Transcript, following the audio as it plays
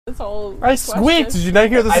this whole I squeaked. Did you not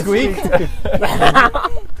hear the squeak?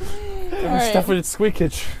 Stuff with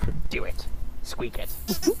squeakage. Do it. Squeak it.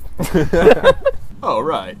 Oh,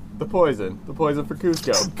 right. The poison for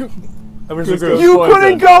Kuzco. You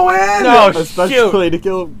couldn't go in! No, especially to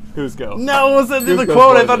kill Kuzco. No, it wasn't in the Kuzco's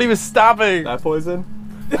quote. I poison. thought he was stopping. That poison?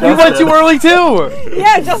 You went too early, too.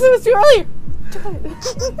 Yeah, Justin was too early.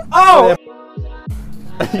 Oh!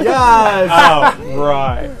 Yes! Oh,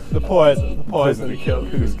 right. The poison to kill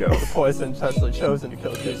Kuzco. Kuzco. The poison intentionally chosen to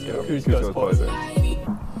kill Kuzco. Kuzco's poison.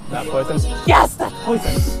 That poison? Yes, that's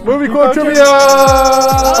poison. Movie quote trivia!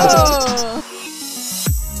 Oh.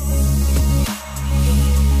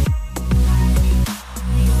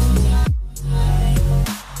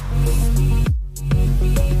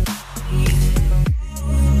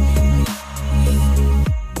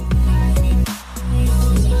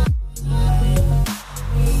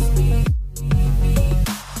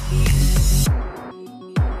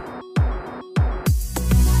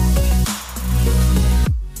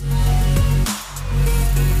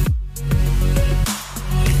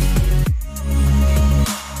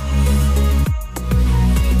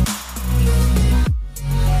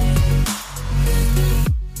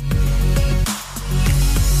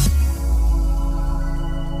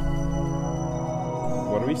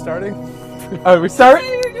 What are we starting? Oh, we start?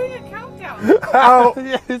 We're doing a countdown. Oh,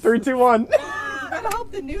 3, 2, 1. Gotta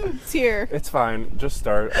help the noobs here. It's fine. Just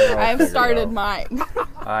start. I've started mine.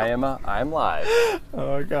 I'm live.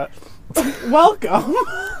 Oh, my God. Welcome.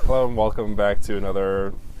 Hello and welcome back to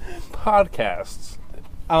another podcast.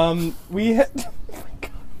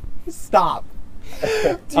 Stop.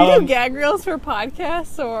 Do you do gag reels for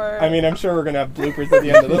podcasts or? I mean, I'm sure we're going to have bloopers at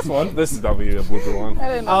the end of this one. This is W, a blooper one. I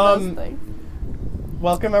didn't know those things.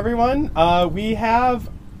 Welcome, everyone. We have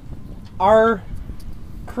our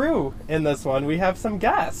crew in this one. We have some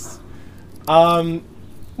guests.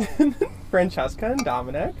 Francesca and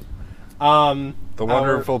Dominic. The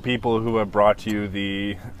wonderful people who have brought you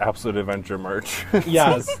the Absolute Adventure merch.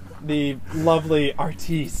 Yes, the lovely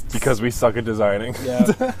artistes. Because we suck at designing.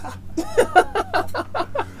 Yeah.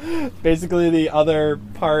 Basically the other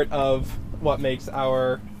part of what makes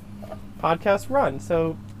our podcast run.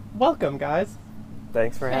 So, welcome, guys.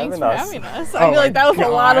 Thanks for Thanks having for us. having us. Oh I feel like my that was a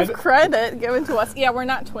lot of God. credit given to us. Yeah, we're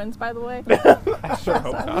not twins, by the way. I sure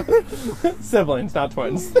hope not. Siblings, not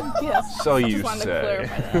twins. Yes. So Just you wanted to say.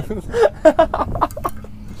 clarify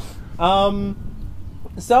that.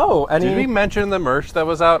 So, any... Did we mention the merch that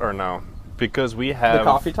was out or no? Because we have The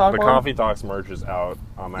Coffee Talk the one? Coffee Talks merch is out.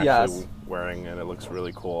 I'm actually Yes. wearing and it looks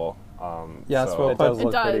really cool. Yes, so- we'll It does It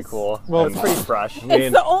look pretty does. cool. Well, It's pretty fresh.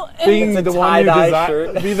 It's the old. being It's a the one who tie-dye shirt.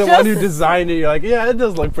 designed, be the one who designed it. You're like, yeah, it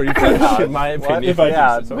does look pretty fresh in my opinion. If I do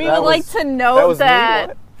Yeah, say so. We that would like was- to that note was me,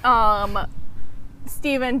 that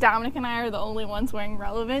Steven, Dominic, and I are the only ones wearing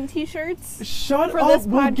relevant t-shirts. Shut For up. this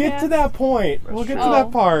We'll get to podcast? that point. We'll get to true.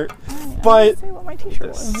 that part. I But didn't say what my t-shirt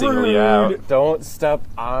was. Single you out. rude. Don't step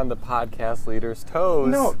on the podcast leader's toes.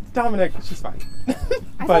 No, Dominic, she's fine.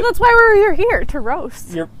 I thought that's why we were here to roast.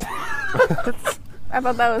 You're I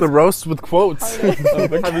thought that was. The roast with quotes.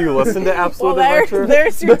 Have you listened to Absolute well, Adventure?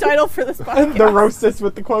 there's your title for this podcast. the roastess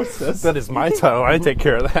with the quotestess. That is my title. I take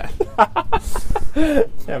care of that.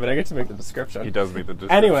 Yeah, but I get to make the description. He does make the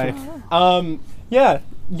description. Anyway, yeah,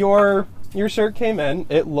 your shirt came in.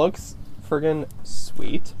 It looks friggin'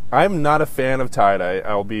 sweet. I'm not a fan of tie-dye,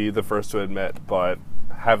 I'll be the first to admit, but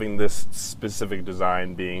having this specific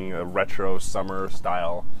design being a retro summer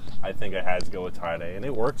style, I think I had to go with tie-dye, and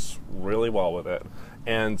it works really well with it.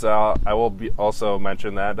 And I will also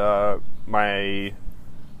mention that my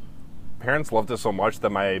parents loved it so much that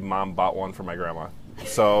my mom bought one for my grandma.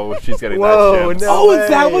 So she's getting Whoa, that shipped. no. Oh, is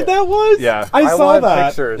that way. what that was? Yeah. I saw want that.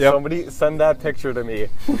 pictures. Yep. Somebody send that picture to me.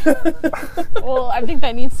 Well, I think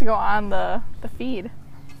that needs to go on the feed.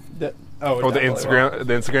 Oh, the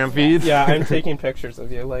definitely Instagram feed? will. Yeah, I'm taking pictures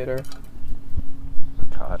of you later.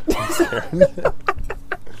 God, I'm scared.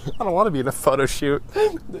 I don't want to be in a photo shoot.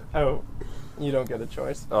 Oh, you don't get a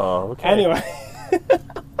choice. Oh, okay. Anyway.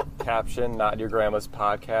 Caption, not your grandma's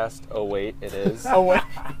podcast. Oh, wait, it is. Oh, wait.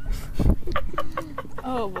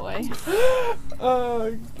 Oh boy.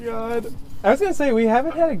 Oh, God. I was going to say, we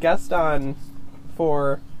haven't had a guest on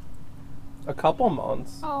for a couple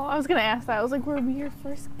months. Oh, I was gonna ask that. I was like, were we your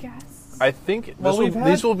first guests? I think Well, these we've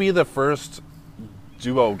had- will be the first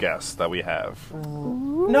duo guests that we have.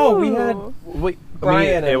 No, we had Wait,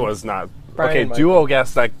 Brian it and- was not. Brian Okay, and Michael. duo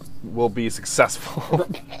guests that will be successful.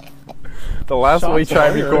 The last one we Shots tried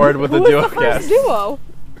to fired. record with the Who was duo the first guest. duo?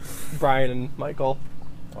 Brian and Michael.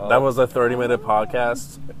 Well, That was a 30-minute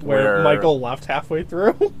podcast where Michael left halfway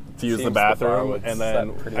through. to use the Seems the bar bathroom, was and set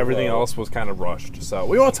then pretty everything low. else was kind of rushed. So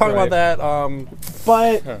we won't talk Right. about that.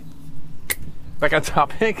 But Back on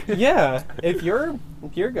topic. yeah, if you're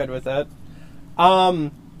good with it.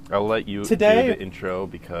 I'll let you Today- do the intro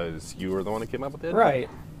because you were the one who came up with it. Right.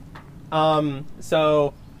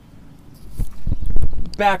 So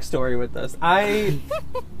backstory with this.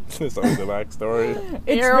 There's always a backstory.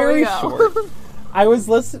 It's Here very we go. short. I was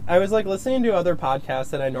like listening to other podcasts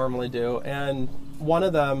that I normally do, and one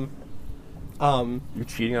of them, You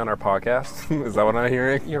cheating on our podcast? Is that what I'm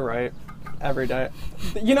hearing? you're right, every day.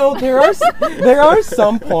 You know, there are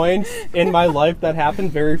some points in my life that happen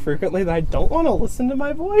very frequently that I don't want to listen to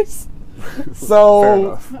my voice. Fair So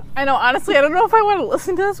enough. I know, honestly, I don't know if I want to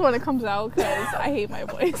listen to this when it comes out because I hate my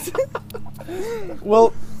voice.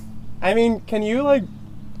 well, I mean, can you like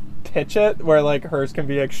pitch it where like hers can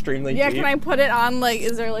be extremely Yeah, deep? can I put it on, like,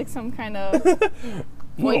 is there like some kind of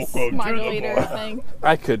voice Welcome to the modulator bar. thing?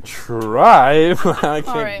 I could try, but I can't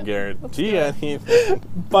right, guarantee let's anything.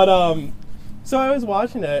 But so I was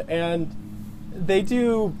watching it, and they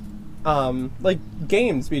do like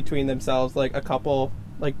games between themselves, like a couple,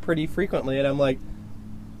 like pretty frequently, and I'm like,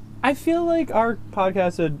 I feel like our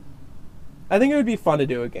podcast I think it would be fun to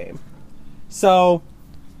do a game. So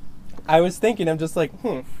I was thinking, I'm just like,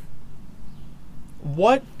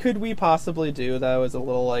 what could we possibly do that was a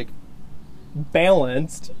little like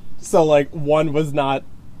balanced, so like one was not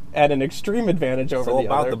at an extreme advantage over It's all the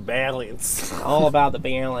about other. the balance. All about the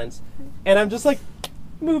balance. And I'm just like,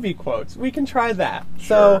 movie quotes. We can try that.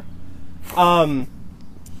 Sure. So,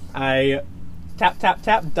 I tap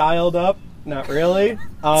dialed up. Not really.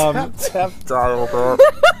 Tap dialed up.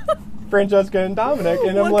 Francesca and Dominic,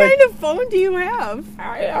 and I'm What like, kind of phone do you have?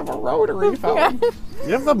 I have a rotary phone.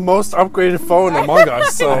 You have the most upgraded phone among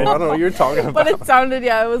us, so I don't know what you're talking about. But it sounded,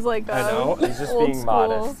 yeah, it was like I know. He's just old being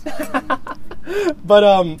school. modest.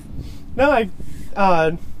 But no,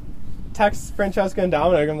 I text Francesca and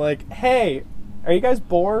Dominic. I'm like, hey, are you guys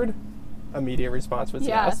bored? Immediate response was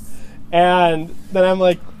yes. Yes. And then I'm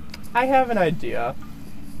like, I have an idea.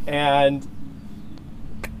 And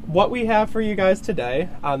what we have for you guys today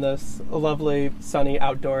on this lovely sunny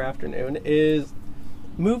outdoor afternoon is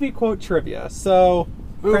movie quote trivia. So,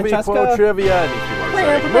 Movie Francesca, quote trivia.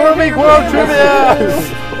 Movie quote trivia.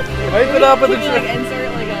 Wake it up with the Can you like trivia.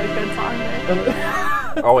 insert like a good song there?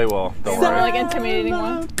 Oh wait, well, don't Some worry. like intimidating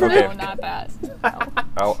one? Okay. No, not that. No.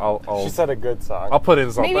 I'll She said a good song. I'll put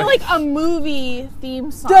in something. Maybe like a movie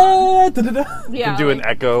theme song. Da, da, da, da. Yeah. do an like,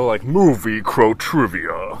 echo like movie quote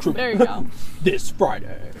trivia. there you go. This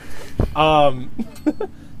Friday.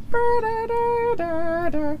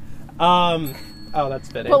 Oh, that's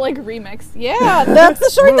fitting. But like remix. Yeah, that's the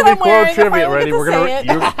shirt that Movie I'm quote wearing. trivia. If I Ready? don't We're get gonna to say it.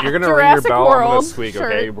 you're gonna ring your Jurassic bell. I'm gonna World squeak.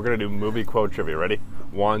 shirt. Okay, we're gonna do movie quote trivia. Ready?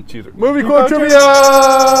 1, 2, 3. Movie quote quote trivia.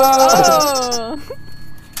 Oh.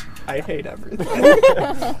 I hate everything.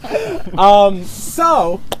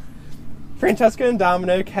 So Francesca and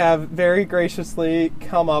Dominic have very graciously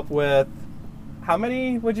come up with, how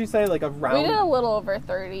many would you say? Like We did a around little over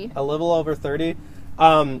 30. a little over 30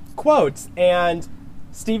 quotes, and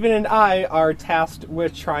Stephen and I are tasked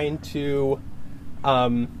with trying to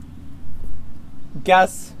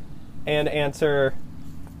guess and answer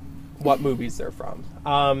what movies they're from.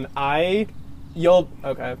 Okay.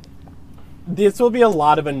 This will be a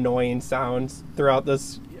lot of annoying sounds throughout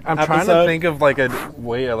this I'm episode. trying to think of like a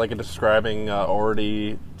way, like a describing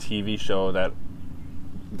already TV show that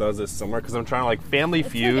does this similar. Because I'm trying to like Family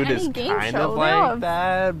like Feud any is game kind show. of They like have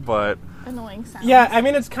that, but Annoying sounds. Yeah, I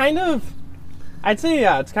mean, it's kind of, I'd say,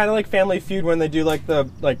 yeah, it's kind of like Family Feud when they do like the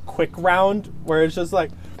quick round where it's just like,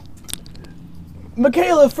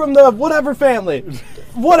 Michaela from the whatever family,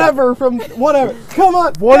 whatever from whatever, come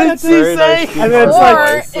on, what did she Very say? nice And then it's Or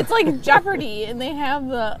like, it's like Jeopardy, and they have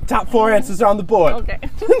the. top 4 answers on the board. Okay.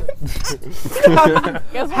 Guess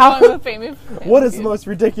we're How- going with famous. What is the most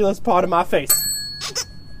ridiculous part of my face?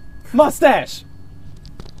 Mustache.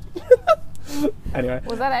 Anyway,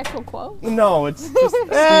 Was that actual quote? no, it's just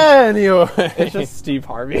Anyway, it's just Steve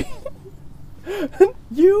Harvey.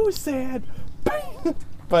 You said,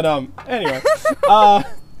 but anyway,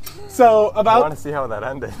 so I want about to see how that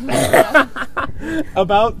ended.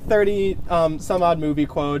 about 30 some odd movie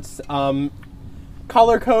quotes,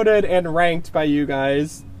 color coded and ranked by you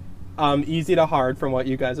guys, easy to hard from what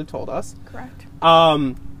you guys have told us. Correct.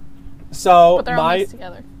 So But they're all my mixed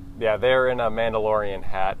together. Yeah, they're in a Mandalorian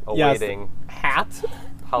hat, Yes. awaiting hat.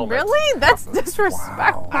 helmet. Really? That's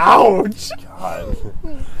disrespectful. Ouch! God.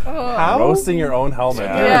 Ugh. How? Roasting your own helmet.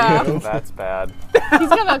 Yeah. That's bad. He's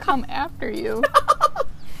gonna come after you.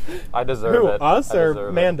 I deserve Who, it. us I or deserve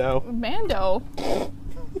it. Mando? Mando.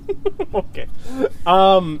 Okay.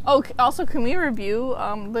 Oh, also, can we review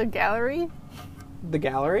the gallery? The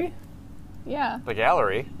gallery? Yeah, The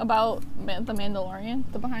gallery. about the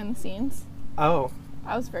Mandalorian, the behind the scenes. Oh,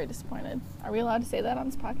 I was very disappointed. Are we allowed to say that on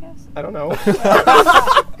this podcast? I don't know.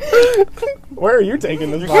 Where are you taking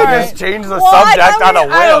this? You podcast? can't just change the Well, subject on a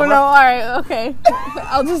whim. I don't know. All right, okay.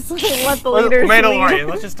 I'll just let the leaders Mandalorian. lead.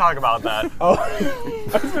 Let's just talk about that. Oh,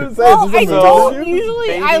 I was gonna say, Well, is I this a don't movie? usually.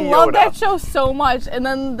 Baby I love Yoda. that show so much, and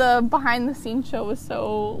then the behind the scenes show was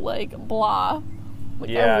so like blah. Like,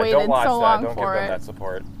 Yeah, I waited don't watch so that. long Don't give for them it. that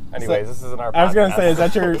support. Anyways, this isn't our podcast. I was gonna say,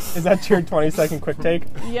 is that your 20-second quick take?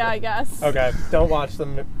 Yeah, I guess. Okay, don't watch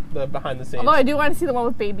the behind the scenes. Although I do want to see the one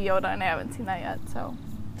with Baby Yoda, and I haven't seen that yet, so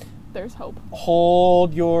there's hope.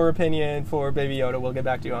 Hold your opinion for Baby Yoda. We'll get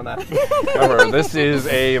back to you on that. Remember, this is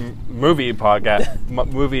a movie podcast,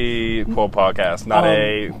 movie quote podcast, not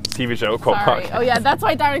a TV show quote Sorry. podcast. Oh yeah, that's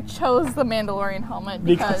why Derek chose the Mandalorian helmet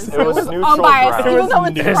Because because it was was neutral unbiased, ground. It even was though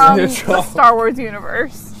it's neutral. from Neutral. the Star Wars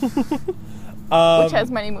universe, which has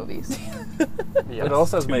many movies. Yes. It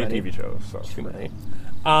also has Too many many. TV shows. So. Too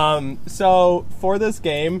many. So for this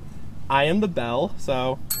game, I am the bell,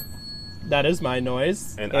 so that is my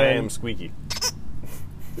noise. And I am Squeaky.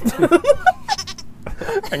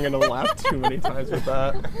 I'm gonna laugh too many times with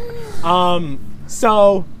that.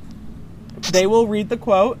 So they will read the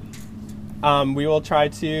quote. We will try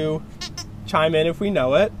to chime in if we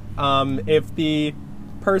know it. If the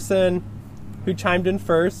person who chimed in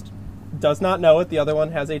first does not know it, the other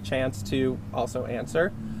one has a chance to also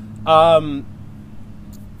answer.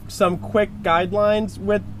 Some quick guidelines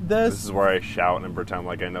with This this. is where I shout and pretend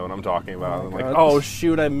like I know what I'm talking about. Oh I'm my like, God. oh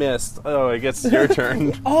shoot, I missed. Oh, I guess it's your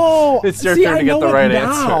turn. Oh, It's your see, turn I to get know the it right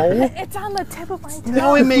now. answer. It's on the tip of my tongue.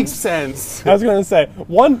 Now it makes sense. I was gonna say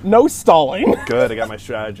no stalling. Good, I got my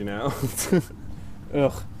strategy now.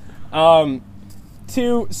 Ugh.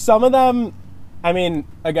 To some of them, I mean,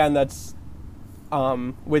 again, that's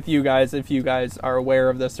with you guys, if you guys are aware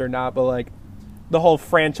of this or not, but like the whole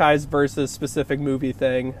franchise versus specific movie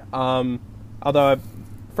thing. Although,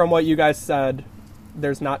 from what you guys said,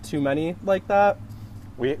 there's not too many like that.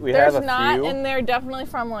 We There's have a not, few, and they're definitely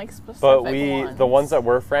from like specific but ones. the ones that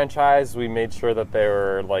were franchised, we made sure that they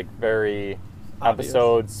were like very Obvious.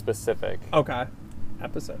 episode specific. Okay.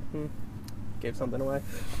 Episode. Gave something away.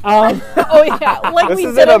 Oh yeah, like This we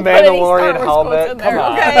isn't a didn't put any Mandalorian Star Wars helmet, quotes in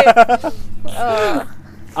there, come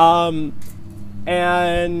okay?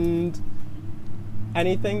 And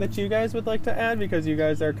anything that you guys would like to add, because you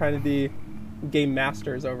guys are kind of the game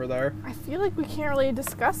masters over there. I feel like we can't really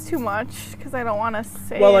discuss too much because I don't want to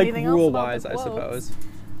say Well, like anything else rule about wise, the I quotes. suppose.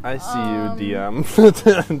 I see you,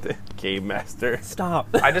 DM. Game master. Stop.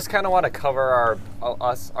 I just kind of want to cover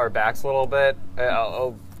our backs a little bit.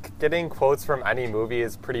 Getting quotes from any movie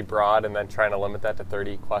is pretty broad, and then trying to limit that to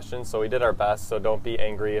 30 questions. So we did our best. So don't be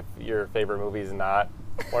angry if your favorite movie is not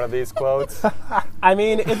one of these quotes. I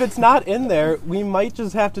mean, if it's not in there, we might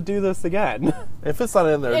just have to do this again. If it's not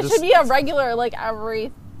in there, It just should be a regular, like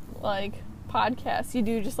every podcast. You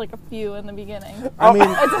do just like a few in the beginning. I mean,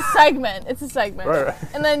 It's a segment. It's a segment. Right.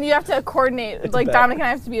 And then you have to coordinate. It's Like a bit. Dominic and I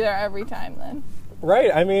have to be there every time then.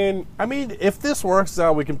 Right, I mean... if this works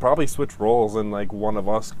out, we can probably switch roles and like one of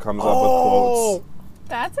us comes up with Oh! quotes.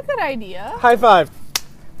 That's a good idea. High five.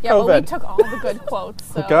 Yeah, but we COVID. took all the good quotes.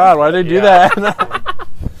 So. God, why did they do Yeah. that?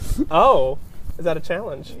 Oh, is that a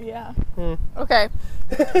challenge? Yeah. Okay.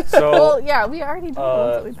 So Well, yeah, we already did Uh,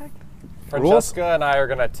 ones that we picked. Francesca and I are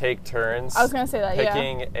gonna take turns. I was gonna say that. Yeah.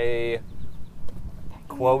 picking a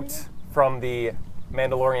quote from the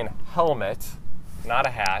Mandalorian helmet, not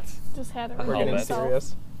a hat. Just had it We're repeat getting Helmet. himself.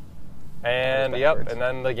 serious. And That was yep, backwards. and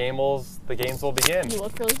then the games will begin. You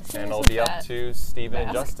look really serious And it'll with be up that to Steven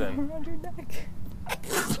and mask Justin. around your neck.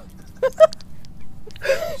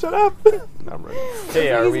 Shut up. I'm ready.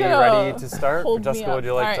 Okay, are He's we gonna ready to start? hold me Francesca, up. would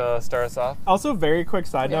you like All right. to start us off? Also, very quick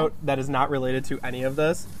side Yeah. note that is not related to any of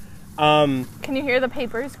this. Can you hear the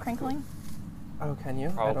papers crinkling? Oh, can you?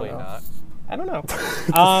 Probably not. I don't know.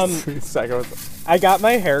 Second. I got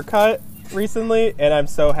my hair cut recently, and I'm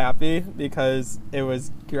so happy because it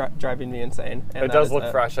was driving me insane. And It that does is look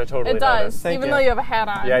fresh. I totally It does, noticed. Thank even you. though you have a hat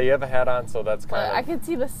on. Yeah, you have a hat on, so that's But kind I of. can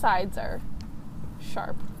see the sides are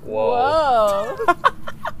sharp. Whoa. Whoa.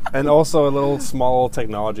 And also a little small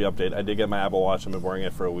technology update. I did get my Apple Watch. I've been wearing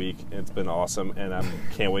it for a week. It's been awesome, and I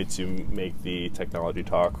can't wait to make the technology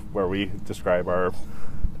talk where we describe our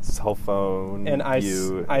cell phone And I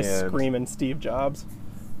view. I and scream in Steve Jobs.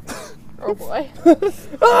 Oh boy.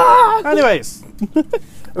 Anyways, Ooh,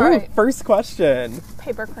 All right. first question.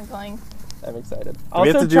 Paper crinkling. I'm excited. we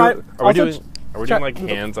have to do- are we doing- Are we doing like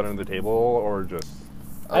hands under the table or just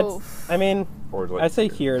Oof. I mean, or like I'd say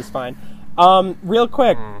here is fine. Real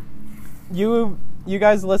quick, you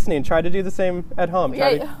guys listening, try to do the same at home.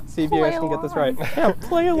 Try Yeah, to see if you guys play can get this along. right. Yeah,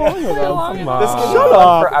 play along with Play them. along. Come on. This can be Shut fun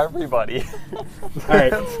up. for everybody. All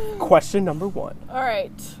right, question number 1. All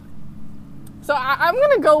right. So I'm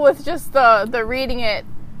gonna go with just the reading it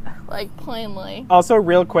like plainly. Also,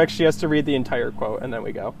 real quick, she has to read the entire quote, and then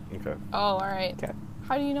we go. okay? Oh, all right. Okay.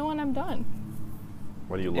 How do you know when I'm done?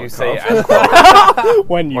 What do you look You say up? end quote,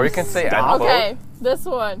 When you or you can say end stop. quote. Okay, this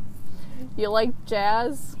one. You like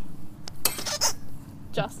jazz?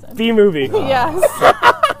 Justin. The movie. Yes.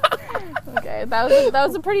 Okay, that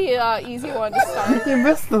was a pretty easy one to start. You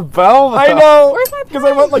missed the bell. Though. I know. Where's my Because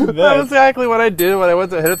I went like That's this. exactly what I did when I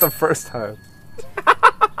went to hit it the first time.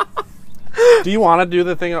 Do you want to do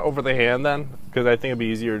the thing over the hand then? Because I think it'd be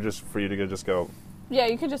easier just for you to just go. Yeah,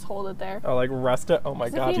 you could just hold it there. Oh, like rest it. Oh my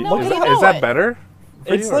if god. you Look know at it, that. you Is that it. better?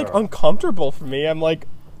 for It's you or like no? uncomfortable for me. I'm like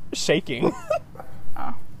shaking.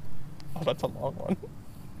 Oh. Oh, that's a long one.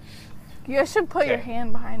 You guys should put your Okay.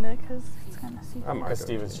 hand behind it because it's kind of secret. I'm not Because good.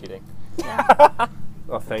 Steven's cheating.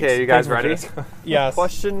 Oh, thanks. Okay, you guys Thanks for ready? this. Yes.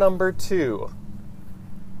 Question number 2.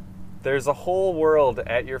 There's a whole world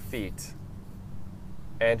at your feet.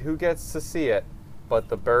 And who gets to see it but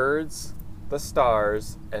the birds, the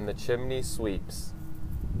stars, and the chimney sweeps?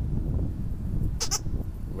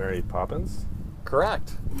 Mary Poppins.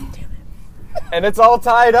 Correct. And it's all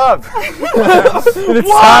tied up. It's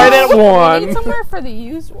tied at We need one. somewhere for the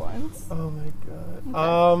used ones. Oh my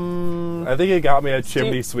god. I think it got me a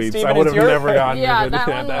chimney Steve- sweeps. Steven, I would have it's your never turn. gotten Yeah, it. that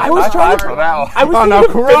one I was was trying hard. to- for that one. I was Oh thinking no,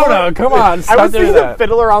 the Corona! Come on, I stop was doing thinking the that.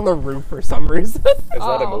 Fiddler on the Roof for some reason. Is that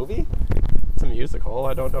a Oh. movie? It's a musical.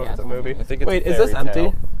 I don't know if Yeah, it's a it's a movie. I think it's Wait, a is this fairy empty?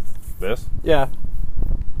 tale. This? Yeah.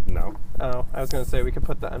 No. Oh, I was gonna say we could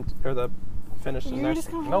put the empty or the finished in You're there.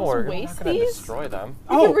 just gonna No, have we're us not waste going to these? destroy them.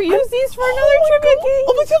 You can reuse these for another trivia game.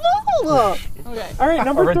 Oh my god! Okay. All right,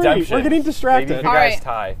 number 3. redemption. We're getting Maybe distracted. if you All guys right.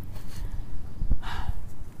 tie.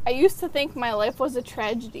 I used to think my life was a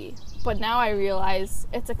tragedy, but now I realize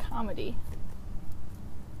it's a comedy.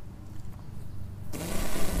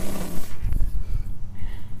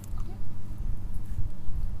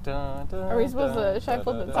 Are we supposed to? Should I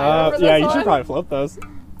flip the timer for Yeah, this you should one? probably flip those.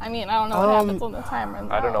 I mean, I don't know what happens when the timer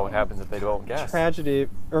runs I don't know out. what happens if they don't guess. Tragedy,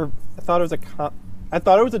 or I thought it was I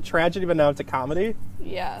thought it was a tragedy, but now it's a comedy.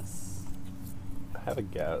 Yes. I have a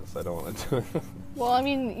guess. I don't want to do it. Well, I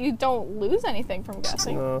mean, you don't lose anything from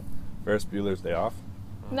guessing. Ferris Bueller's Day Off.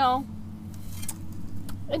 No. it's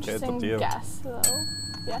up Interesting to you. guess, though.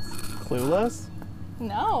 Yes. Clueless.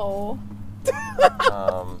 No.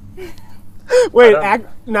 Wait, don't-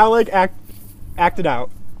 act it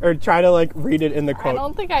out, or try to like read it in the I quote.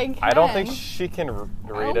 don't think I can. I don't think she can read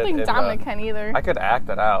it. I don't think in Dominic the, can either. I could act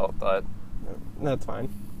it out, but That's fine.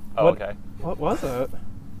 oh, What- okay. What was it?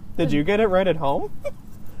 Did you get it right at home?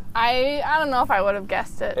 I don't know if I would have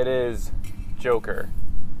guessed it. It is Joker.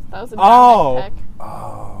 That was a Oh. Dominic pick.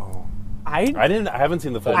 Oh. I I haven't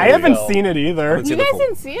seen the full I movie. haven't go. seen it either. Haven't You seen the guys full-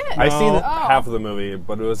 didn't see it? I seen No. half of the movie,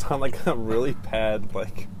 but it was on like a really bad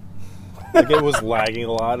like it was lagging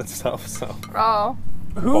a lot and stuff, so Oh.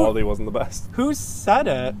 the Who quality wasn't the best. who said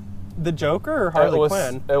it? The Joker or Harley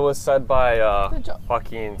Quinn? It was said by The Jo-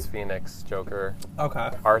 Joaquin's Phoenix Joker, Okay,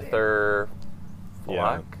 Arthur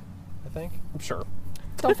Yeah. Fleck, I think. I'm sure.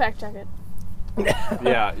 Don't fact check it.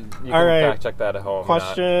 Yeah, you can All right. fact check that at home.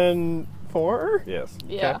 Question 4. Yes.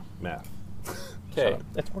 Yeah. Math. Okay,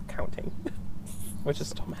 It's more counting, which is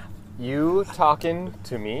still math. you talking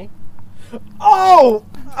to me? Oh,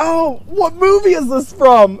 what movie is this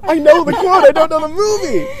from? I know the quote. I don't know the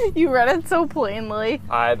movie. You read it so plainly.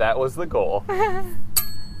 That was the goal. Yes.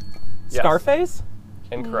 Scarface.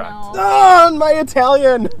 Incorrect. No. Oh, my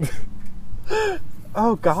Italian.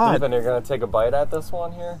 Oh God, Steven, you're gonna take a bite at this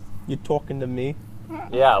one here? you talking to me?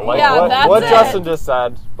 Yeah, like Yeah, that's what it. Justin just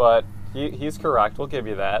said, but he's correct. We'll give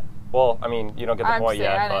you that. Well, I mean, you don't get the I'm point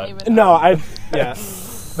serious. yet, I but didn't even No, know. yeah.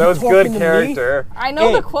 that was Talking good to me? character. I know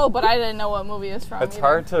Hey. the quote, but I didn't know what movie it's from. It's either.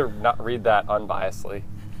 hard to not read that unbiasedly.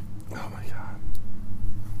 Oh my god.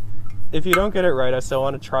 If you don't get it right, I still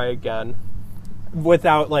want to try again,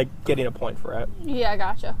 without like getting a point for it. Yeah,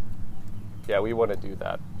 gotcha. Yeah, we wouldn't do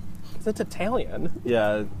that. 'Cause it's Italian.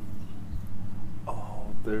 Yeah. Oh,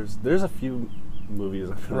 there's a few movies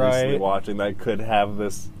I've been recently Right. watching that could have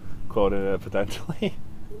this quote in it potentially.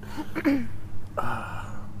 Trying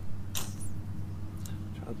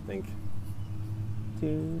to think.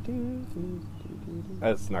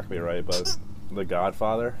 That's not gonna be right, but The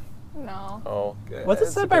Godfather. No. Oh, Was it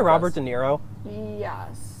said by Robert De Niro?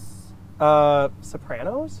 Yes.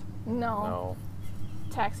 Sopranos? No. No.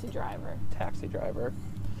 Taxi Driver. Taxi Driver.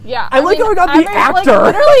 Yeah, I like how I got the Like, actor.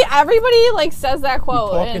 literally, everybody like says that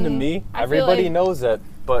quote. talking to and me? I feel Everybody like knows it,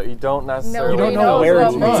 but you don't necessarily You don't know knows where what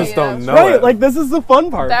it's from. movie You just don't it is. know Right, it. like this is the fun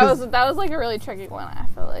part. That 'cause- was like a really tricky one. I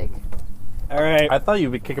feel like. all right. I thought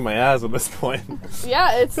you'd be kicking my ass at this point.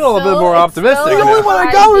 Yeah, it's Feel a little bit still- more it's optimistic still now. The only one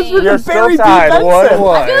I got was surprising. You're Barry still D. tied. Benson.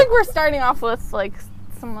 1-1. I feel like we're starting off with like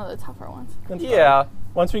some of the tougher ones. That's fine. Yeah.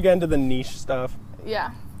 Once we get into the niche stuff. Yeah.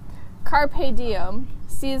 Carpe diem.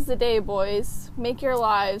 Seize the day, boys. Make your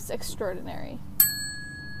lives extraordinary.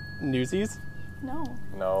 Newsies? No.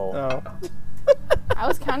 No. Oh, I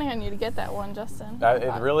was counting on you to get that one, Justin.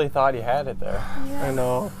 It really thought you had it there. Yeah. I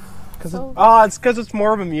know. Cause So- it's because it's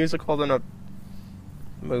more of a musical than a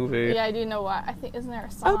movie. Yeah, I do know why. I think isn't there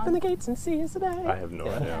a song? Open the gates and seize the day. I have no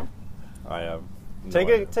idea. I have. No Take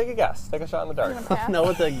idea. a guess. Take a shot in the dark. You wanna pass? No,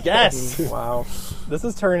 it's a guess. Wow. This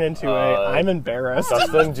has turned into Uh, I'm embarrassed.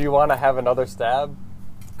 Dustin, do you want to have another stab?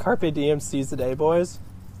 Carpe diem, seize the day, boys.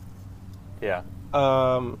 Yeah.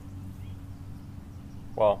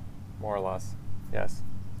 Well, more or less. Yes.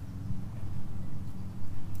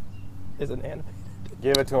 Is it animated?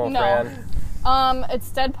 Give it to him, No. Fran. It's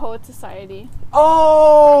Dead Poet Society,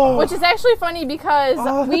 Oh! which is actually funny because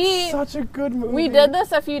oh, we that's such a good movie. we did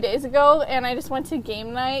this a few days ago, and I just went to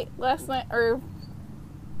game night last night, or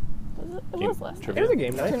was it? It Game was last night. trivia. It was a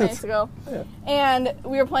game night. 2 nights ago, Yeah. and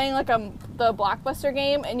we were playing like the Blockbuster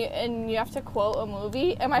game, and you have to quote a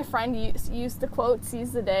movie, and my friend used the quote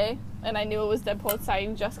 "Seize the Day," and I knew it was Dead Poet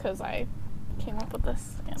Society just because I came up with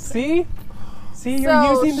this answer. See, you're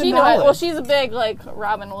So using the she knew it. knowledge. Well, she's a big like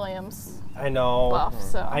Robin Williams I know. buff,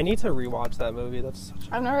 so I need to rewatch that movie. That's such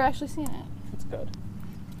I've never actually seen it. It's good.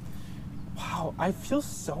 Wow, I feel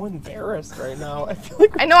so embarrassed right now. I feel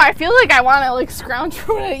like I know. I feel like I want to like scrounge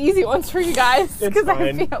for one of the easy ones for you guys It's because I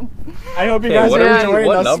fine. feel. I hope you Okay, guys what are are we- enjoying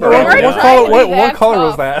what us. number are we What on? color? Trying to be What that color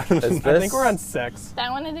was tough. that? Is I this? think we're on 6.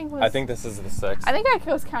 That one I think was. I think this is the 6th. I think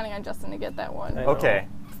I was counting on Justin to get that one. I know. Okay,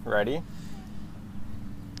 ready?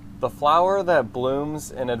 The flower that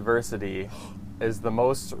blooms in adversity is the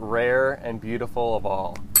most rare and beautiful of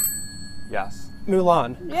all. Yes.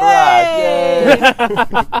 Mulan. Yay!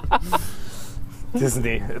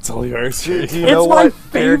 Disney, it's all yours. Do you It's know my what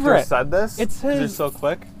character favorite. said this? It's 'Cause you're his- so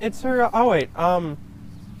quick. It's her. Oh wait.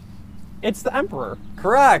 It's the Emperor.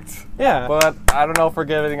 Correct. Yeah. But I don't know if we're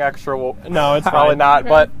getting extra. no, it's Probably fine. not.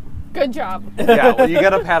 But Good job. yeah, well, you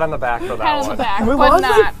get a pat on the back for that Pat on one. the back, but Mulan's my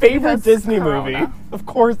not favorite because Disney Corona. movie. Of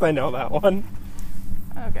course, I know that one.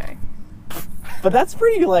 Okay. But that's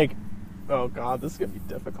pretty like. Oh God, this is gonna be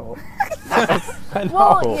difficult. I know.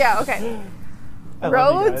 Well, yeah. Okay. I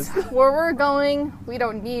love you Roads. guys. Where we're going, we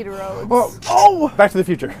don't need roads. Oh, Back to the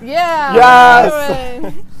Future. Yeah.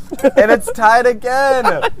 Yes! And it's tied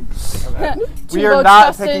again. We are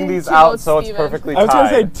not picking these out, so it's perfectly I was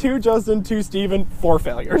tied. gonna say 2 Justin, 2 Steven, 4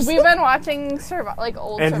 failures. We've been watching like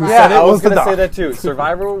old And who Survivor. Yeah, said it I was was the gonna say doc. that too.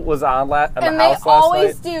 Survivor was on at the and they house last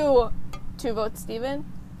always night. do 2 votes Steven,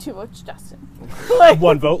 2 votes Justin. Like,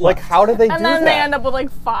 1 vote. Like, how did they do and then that? they end up with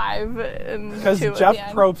like 5 and 2 because at Jeff the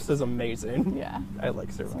end. Probst is amazing. Yeah. I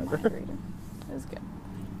like Survivor. It was good.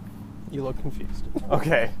 You look confused.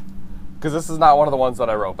 Okay, because this is not one of the ones that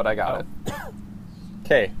I wrote, but I got it.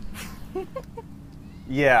 Okay.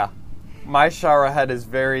 Yeah, my shower head is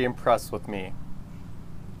very impressed with me.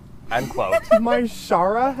 End quote. My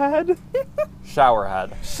Shara head? Shower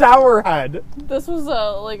head. Shower head. This was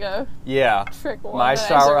like a Yeah. trick one. My that I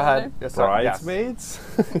shower did head. there. Yes, sir. Yes. Bridesmaids?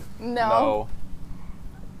 No. No.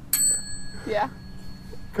 Yeah.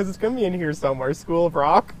 Because it's going to be in here somewhere. School of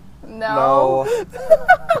Rock. No.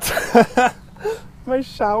 No. My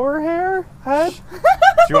shower hair head? Do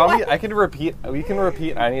you want me? I can repeat. We can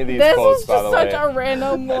repeat any of these This quotes, is by just the such way. a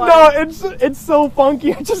random one. No, it's so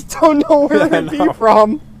funky. I just don't know where I it'd be know.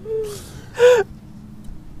 from.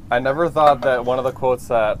 I never thought that one of the quotes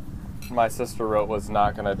that my sister wrote was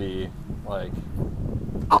not going to be like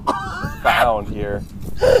found here.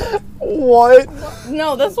 What?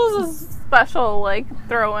 No, this was a special like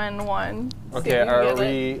throw-in one. See if Okay, you can are get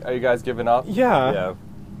it. you guys giving up? Yeah. Yeah.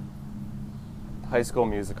 High School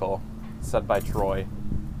Musical, said by Troy.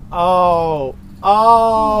 Oh.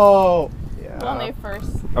 Oh. When they Yeah.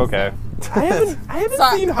 first. Okay. I haven't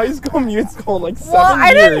Sorry. seen High School Musical in like 7 Well, I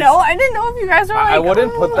years. didn't know. I didn't know if you guys were like. I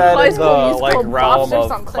wouldn't put oh, that High in School the Musical like buffs realm or of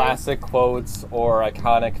something. classic quotes or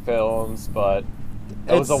iconic films, but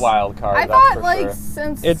it was a It's- wild card. I that's thought for like sure.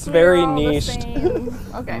 since It's we very were all the niched. same-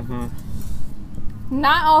 Okay. Mhm.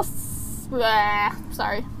 Not all.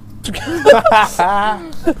 Sorry.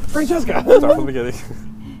 Francesca. Start from the beginning.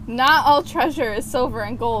 Not all treasure is silver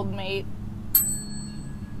and gold, mate.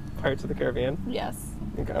 Pirates of the Caribbean. Yes.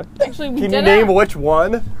 Okay. Actually, we Can you didn't. name which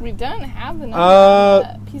one? We didn't have the number on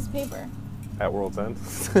that piece of paper. At World's End.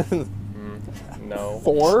 No.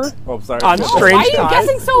 4. Oh, I'm sorry. On Oh, Strange why are you Ties.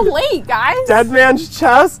 guessing so late, guys? Dead Man's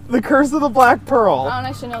Chest, The Curse of the Black Pearl. Oh, and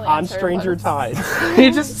I should know the On answer, Stranger but- Tides.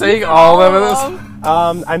 You're just saying all of them.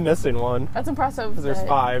 them. I'm missing one. That's impressive. There's Good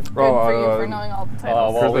 5. for you for Oh, knowing all the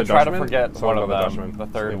titles. Well, Curse we of the try to Dutchman? forget Something one of about the them. Dutchman.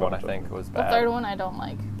 The third Something one, I about think, was The bad. third one I don't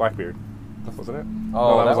like. Blackbeard. Wasn't it?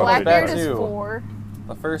 Oh, No, that was on bad Blackbeard is too. 4.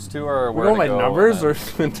 The first two are We're where going to by go, numbers and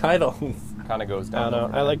or in titles? then kind of goes I down.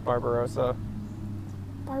 don't know. I like Barbarossa.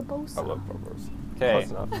 Barbosa. I love Barbarossa. Okay.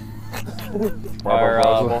 Close enough. Are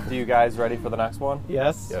Barbarossa. both of you guys ready for the next one?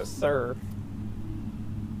 Yes, Yes. sir.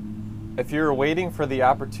 If you were waiting for the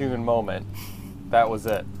opportune moment, that was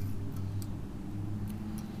it.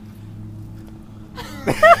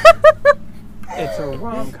 It's a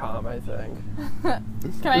rom-com, I think.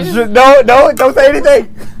 Can I just... No, don't say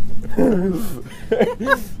anything.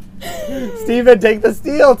 Steven, take the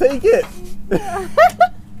steal. Take it.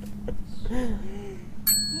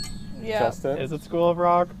 Yeah. Justin. Is it School of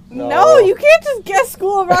Rock? No, you can't just guess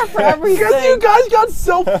School of Rock for everything. Because you guys got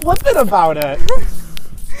so flippant about it.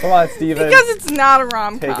 Come on, Steven. Because it's not a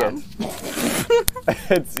rom-com. Take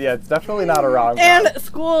it. It's definitely not a rom-com. And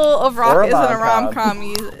School of Rock Or a isn't a rom-com.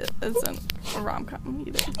 rom-com. Isn't a rom-com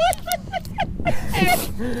either.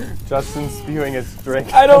 Justin's spewing his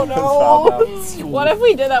drink. I don't know. What if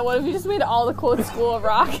we did that? What if we just made all the quotes School of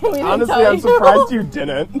Rock and we didn't Honestly, tell I'm you? surprised you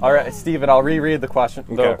didn't. All right, Steven, I'll reread the question,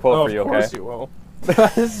 the Okay. quote Oh, for you, of course okay? you will.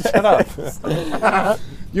 Shut up.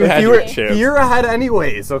 You had your chance. You're ahead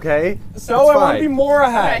anyways, okay? So I want to be more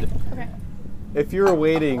ahead. Okay. If you were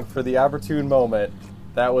waiting for the opportune moment,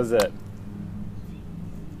 that was it.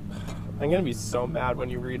 I'm gonna be so mad when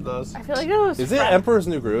you read this. I feel like it was. Is it Fred. Emperor's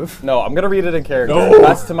New Groove? No, I'm gonna read it in character. No.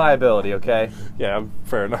 That's to my ability, okay? Yeah,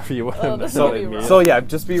 fair enough. You Oh, wouldn't this is know gonna be what I rough. mean. So yeah,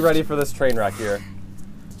 just be ready for this train wreck here.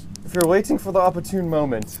 If you're waiting for the opportune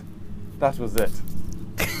moment, that was it.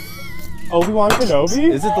 Obi-Wan Kenobi?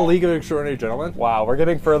 Is it the League of Extraordinary Gentlemen? Wow, we're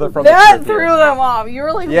getting further from That the threw them off. You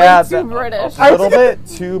were like Yeah, way too British. a little bit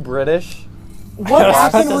too British. What was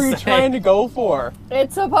accent to were you say. trying to go for?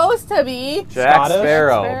 It's supposed to be. Jack Scottish?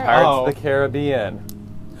 Sparrow, Sparrow. Pirates Oh. of the Caribbean.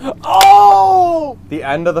 Oh! The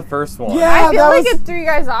end of the first one. Yeah, I feel that like was, it threw you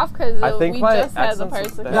guys off because I think we my just had the accent's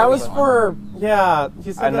Pirates of the better. that was Caribbean for, yeah,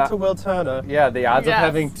 you said I'm that not- to Will Turner. Yeah, the odds Yes. of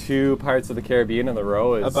having 2 Pirates of the Caribbean in the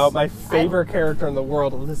row is About my favorite character in the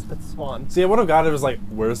world, Elizabeth Swann. See, I would have got it was like,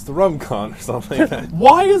 where's the rum gone or something.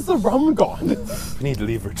 Why is the rum gone? We need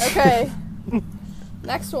leverage. Okay.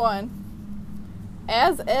 Next one.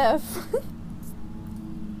 As if.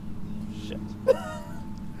 Shit.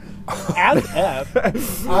 As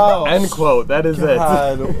F. Oh. end quote. That is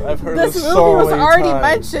God, I've heard This this movie so was many already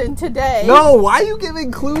times. mentioned today. No, why are you giving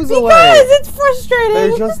clues Because away? it's frustrating.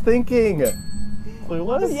 They're just thinking.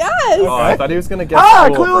 Clueless? Yes. Oh, I thought he was gonna get.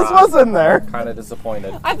 Clueless was in there. Kind of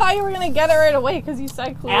disappointed. I thought you were gonna get it right away because you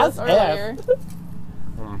said Clueless As earlier. if.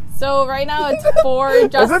 So right now it's for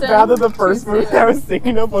Justin. Is it bad that the first movie I was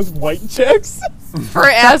thinking of was White Chicks? for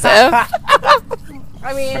as if?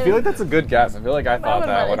 I mean, I feel like that's a good guess. I feel like I thought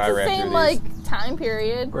that when it's I the ran same through these. like time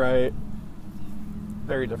period. Right.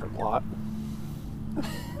 Very different plot.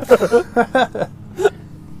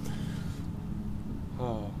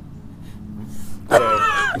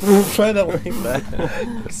 I'm trying to like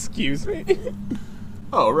that. Excuse me.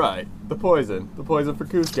 Oh right, the poison for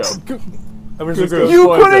Cusco.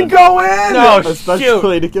 You couldn't go in! No,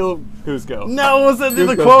 especially to kill Cusco. No, it was in the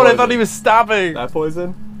Cusco's quote. I poison. thought he was stopping. That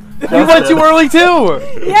poison. You went too early too.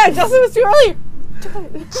 Yeah, Justin was too early.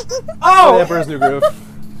 The Oh! Emperor's New Groove.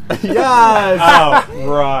 Yes. Oh,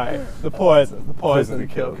 right. The poison. The poison to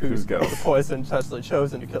kill Cusco. Cusco. The poison specially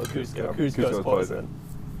chosen to kill Cusco. Cusco's Cusco's poison.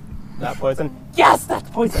 That poison? Yes, that's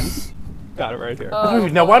poison! Got it right here. I don't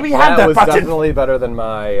even know why we had That that was button. definitely better than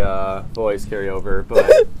my voice carryover, but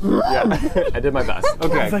yeah, I did my best.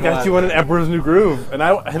 Okay, I come got on. you on an Emperor's New Groove, and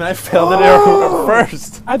I failed it at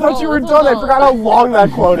first. I thought you were Oh, done. I no. forgot how long that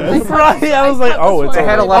quote is. Right? I was like, cut oh, this it's one. I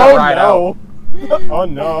had to over. let it Oh ride out. no. Oh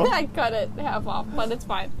no. I cut it half off, but it's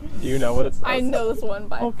fine. Do you know what it says? I know this one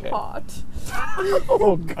by Okay. heart.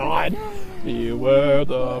 Oh god. You were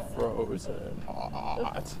the frozen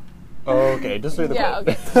heart. Okay, just read the Yeah,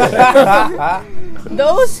 quote. okay.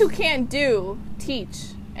 Those who can't do,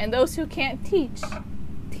 teach. And those who can't teach,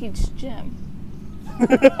 teach Jim.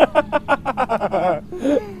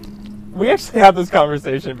 We actually had this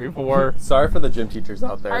conversation before. Sorry for the gym teachers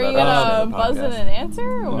out there. Are that you understand gonna the buzz in podcast. an answer?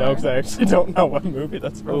 Or? No, because I actually don't know what movie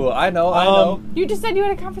that's from. Ooh, I know. You just said you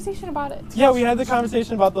had a conversation about it. Yeah, we had the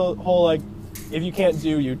conversation about the whole like if you can't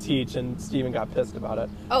do, you teach, and Steven got pissed about it.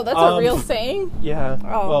 Oh, that's a real saying? Yeah.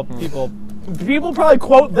 Oh. Well, people probably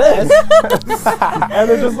quote this, and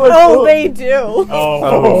they're just like, Oh, they do.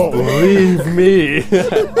 Oh, believe me.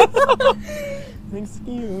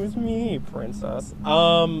 Excuse me, princess.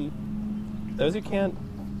 Those who can't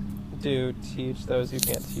do, teach. Those who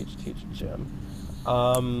can't teach, teach Jim.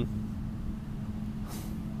 I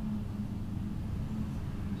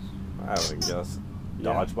would guess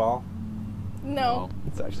Yeah. dodgeball. No.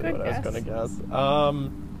 It's actually Good what I was guess. gonna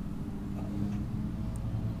guess.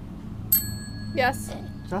 Yes.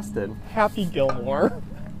 Justin. Happy Gilmore.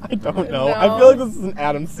 I don't know. No. I feel like this is an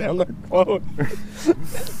Adam Sandler quote.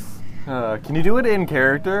 Can you do it in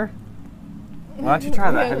character? Why don't you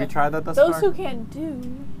try that? Yeah. Have you tried that thus Those far? who can't do,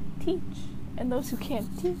 teach. And those who can't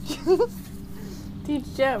teach,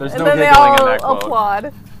 teach Jim. There's and no then they giggling in all that quote.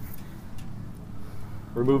 applaud.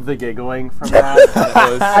 Remove the giggling from that. It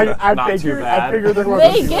was not too bad. I figured there was.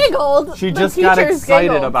 They giggled. She The just got teachers excited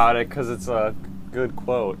giggled. about it because it's a good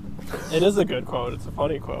quote. It is a good quote. It's a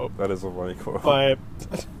funny quote, That is a funny quote. but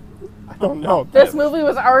I don't know. This movie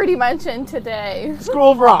was already mentioned today.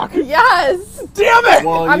 School of Rock. Yes. Damn it!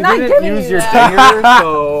 Well, I'm you not didn't giving use you your that. finger,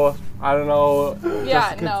 so I don't know. Yeah,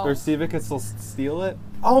 Jessica no. Or Steva could still steal it.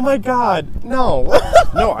 Oh my God, no.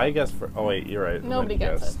 No, I guess for. Oh wait, you're right. Nobody I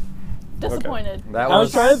gets guess. it. Disappointed. That I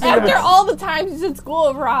was trying to think of After it. all the times you said School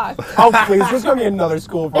of Rock. Oh please, there's gonna be another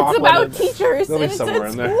School of Rock. It's about one in- teachers There'll be and it's somewhere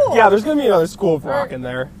at in there. school. Yeah, there's gonna be another School of Rock in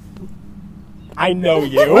there. I know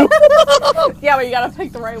you. Yeah, but you gotta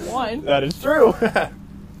pick the right one. That is true.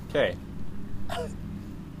 Okay.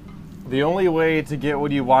 The only way to get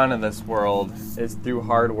what you want in this world is through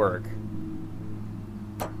hard work.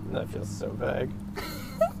 That feels so vague.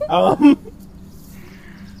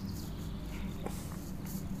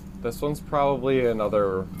 This one's probably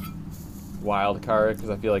another wild card because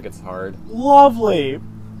I feel like it's hard. Lovely.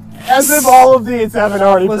 As if all of these haven't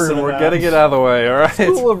already Listen, proven we're that. getting it out of the way, all right?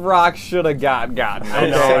 School of Rock should have gotten. I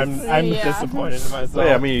know. Okay. I'm Yeah. disappointed in myself.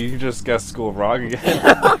 Yeah, I mean, you just guessed School of Rock again.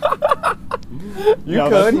 You No,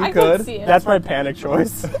 could. You I could. could see it. That's my panic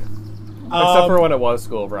choice. Except for when it was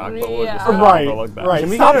School of Rock, but we'll just Yeah. Right, overlook that. right. Can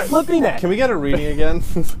we Stop get it- flipping it. Can we get a reading again?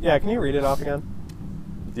 Yeah, can you read it off again?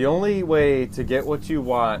 The only way to get what you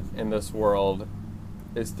want in this world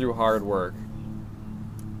is through hard work.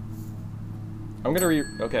 I'm gonna read.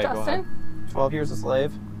 Okay, go ahead. Justin? 12 Years a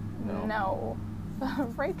Slave. No.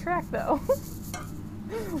 Right track though.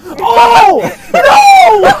 Oh!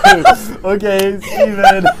 No! Okay,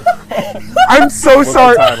 Steven. I'm so What's the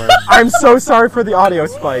sorry. timer? I'm so sorry for the audio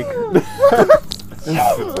spike.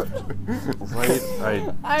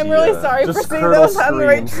 I'm really sorry for Just saying Colonel those on the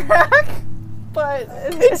right Scream. track. But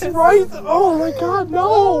It's right. Oh my God,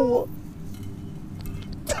 no.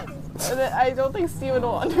 I don't think Steven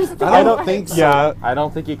will understand. I don't think so. Yeah. I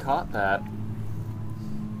don't think he caught that.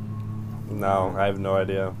 No, I have no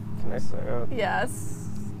idea. Can I say it? Yes.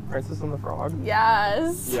 Princess and the Frog?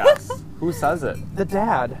 Yes. Yes. Who says it? The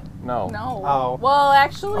dad. No. No. Oh. Well,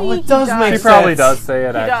 actually, Oh, it he does She make probably sense. does say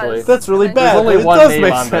it He actually. does. That's really There's bad. only but it one does name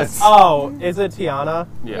make on sense. this. Oh, is it Tiana?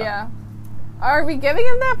 Yeah. Are we giving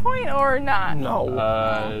him that point or not?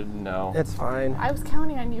 No. No. It's fine. I was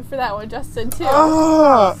counting on you for that one, Justin, too.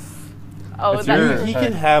 Ah! Oh, It's that's yours. He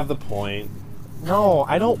can have the point. No,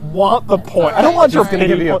 I don't want the point. I don't want your Just gonna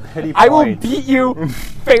pity give you a point. pity I will point. beat you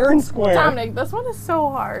fair and square. Dominic, this one is so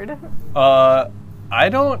hard. I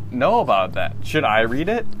don't know about that. Should I read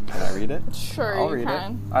it? Can I read it? Sure, I'll you read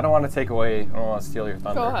can. it. I don't want to take away. I don't want to steal your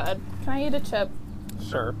thunder. Go ahead. Can I eat a chip?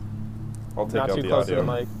 Sure. I'll take Not out too the close to the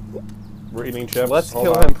audio. mic. We're eating chips. Let's Hold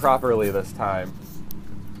kill on. him properly this time.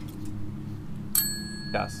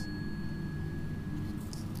 Yes.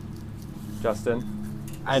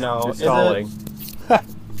 Justin, I know. you're stalling.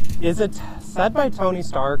 Is it said by Tony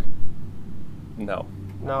Stark? No.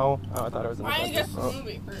 No. Oh, I thought it was an Why don't you Avengers. guess the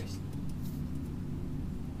movie first?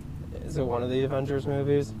 Is it one of the Avengers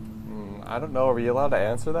movies? I don't know. Are we allowed to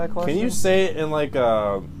answer that question? Can you say it in like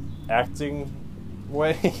a acting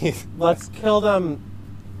way? Let's kill them.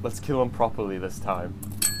 Let's kill him properly this time.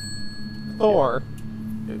 Thor.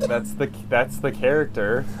 That's the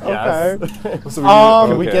character. Okay. Yes. So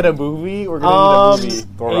Can we okay. get a movie? We're gonna need a movie.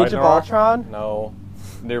 Thor Age of Ragnarok? Ultron. No,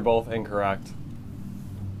 they're both incorrect.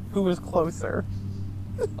 Who was closer?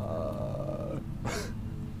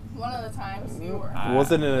 One of the times you were.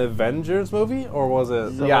 Was it an Avengers movie or was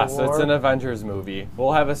it? Civil Yes, War? it's an Avengers movie.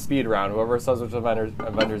 We'll have a speed round. Whoever says which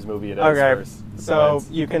Avengers movie it is Okay. first. So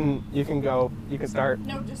wins. you can go. You can start.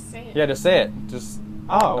 No, just say it. Yeah, just say it. Just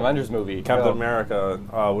Oh. Avengers movie. Captain Go. America,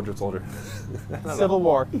 Winter Soldier. Civil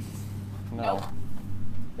War. No.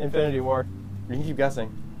 Infinity War. You can keep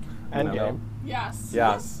guessing. Endgame. No. Yes.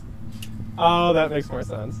 Yes. Oh, that makes more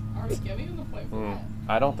sense. Are we giving him the point for that?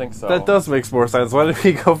 I don't think so. That does make more sense. Why did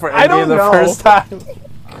he go for I don't Endgame the know. first time?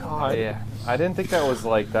 God. Yeah. I didn't think that was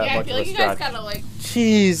like that Yeah, I much feel of like a you guys stretch. gotta like.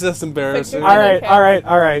 Jeez, that's embarrassing. All right, all right,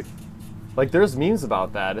 all right. Like, there's memes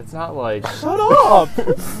about that. It's not like. Shut up.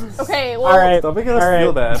 Okay, well, All right. Stop making us All right.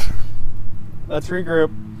 feel bad. Let's regroup.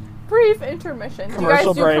 brief intermission. Do you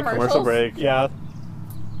Commercial guys do break. commercials? Commercial break. Yeah.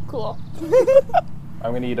 Cool.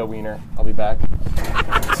 I'm gonna eat a wiener. I'll be back.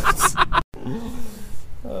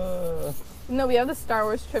 No, we have the Star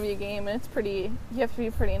Wars trivia game, and it's pretty. You have to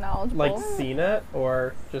be pretty knowledgeable. Like seen it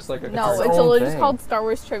or just like a No, its it's own literally just thing. called Star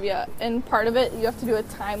Wars trivia, and part of it you have to do a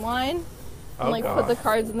timeline, Oh, and like God. put the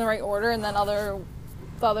cards in the right order, and then the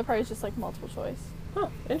other part is just like multiple choice. Huh,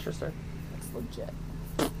 interesting. It's legit.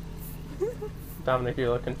 Dominic, you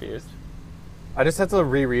look confused. I just have to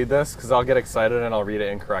reread this because I'll get excited and I'll read it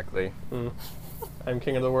incorrectly. I'm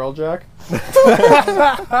king of the world, Jack. Let's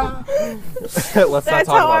not That's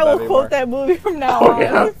talk how I about will that quote anymore. that movie from now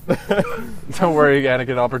Oh, on. Don't worry,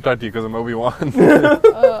 Anakin. I'll protect you because I'm Obi-Wan.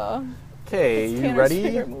 Okay, It's you Tanner's ready?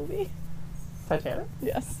 favorite movie. Titanic?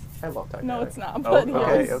 Yes. I love Titanic. No, it's not. But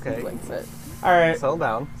okay, he okay. links it. All right. Settle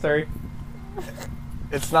down. Sorry.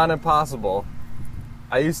 It's not impossible.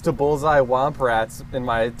 I used to bullseye womp rats in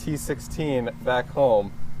my T16 back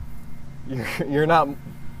home. You're not.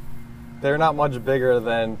 They're not much bigger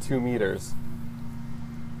than 2 meters.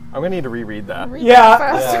 I'm gonna need to reread that. Read Yeah.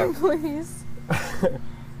 that faster, Yeah. please.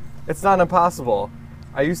 It's not impossible.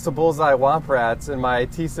 I used to bullseye womp rats in my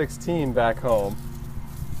T16 back home.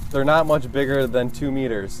 They're not much bigger than 2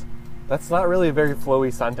 meters. That's not really a very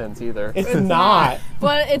flowy sentence either. It's not.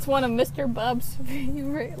 But it's one of Mr. Bub's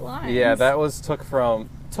favorite lines. Yeah, that was tooken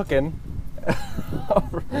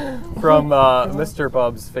from Mr.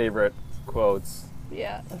 Bub's favorite quotes,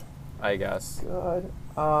 Yeah. I guess. God.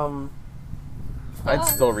 I'd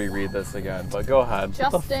still reread this again, but go ahead.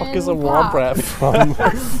 Justin. the fuck is a Pop. womp rat from?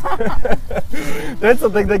 That's the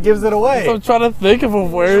thing that gives it away. I'm trying to think of a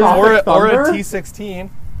word. Tropic Or a Thunder? T16.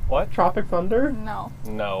 What? Tropic Thunder? No.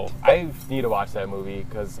 No, I need to watch that movie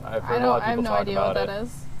because I've heard a lot of I have people no talk idea about what it. that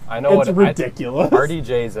is. I know It's what ridiculous.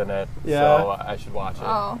 RDJ's in it, Yeah. so I should watch it.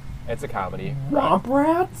 Oh. It's a comedy. Womp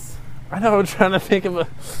Rats? I know. I'm trying to think of a.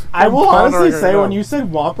 I will pondering honestly right say, now. when you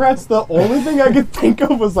said Womp Rats, the only thing I could think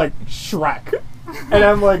of was like Shrek. And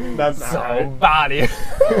I'm like, that's not right. Somebody.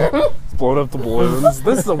 Blown up the balloons.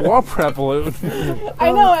 This is a womp rat balloon.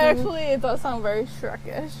 I know, actually, it does sound very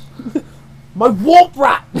Shrekish. My Womp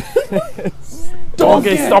Rat!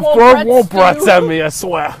 Okay, stop Womp throwing rats womp rats too. at me, I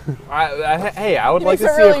swear. Hey, I would He like to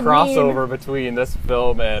makes see it a really crossover between this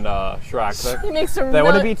film and Shrek. He makes a That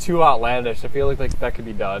wouldn't really, be too outlandish. I feel like that could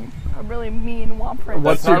be done. a really mean womp rat.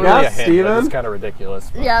 What's It's your not really guess, a hint, but Steven? it's kind of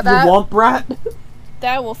ridiculous. but- Yeah, You that Womp Rat?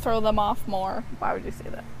 that will throw them off more. Why would you say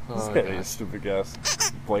that? Oh, That's a stupid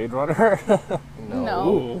guess. Blade Runner? No.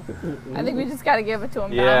 Ooh. I think we just gotta give it to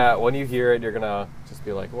him. Yeah, when you hear it, you're gonna just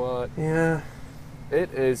be like, "What?" Yeah.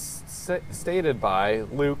 It is stated by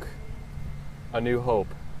Luke, A New Hope,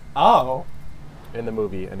 Oh. in the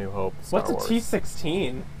movie A New Hope. Star What's a Wars.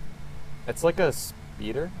 T16? It's like a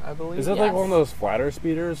speeder, I believe. Is it Yes. like one of those flatter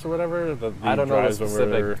speeders or whatever? That I don't know the drives when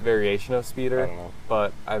specific we're- variation of speeder, I don't know.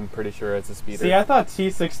 but I'm pretty sure it's a speeder. See, I thought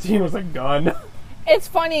T16 was a gun. It's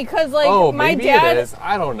funny because like oh, my maybe dad it is.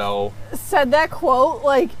 I don't know. said that quote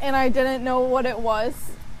like, and I didn't know what it was.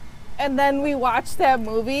 And then we watched that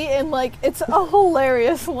movie, and like it's a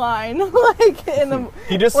hilarious line. Like in the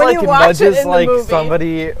He just when like you watch it nudges in the like movie.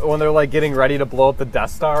 somebody when they're like getting ready to blow up the Death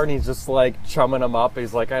Star, and he's just like chumming them up.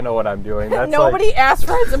 He's like, "I know what I'm doing." That's Nobody asked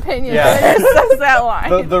for his opinion. Yeah. Yeah. It just says that line.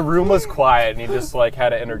 Like, the room was quiet, and he just like had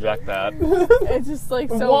to interject that. It's just like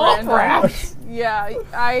so Womp random. Rat! Yeah,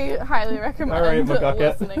 I highly recommend All right,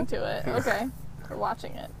 McGucket. listening to it. Okay, or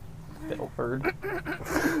watching it. Bilford.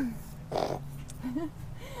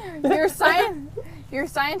 Your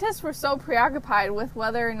scientists were so preoccupied with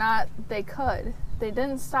whether or not they could, they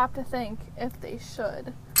didn't stop to think if they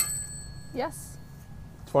should. Yes,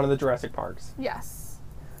 It's one of the Jurassic Parks. yes.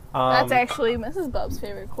 Um, That's actually Mrs. Bub's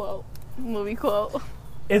favorite movie quote.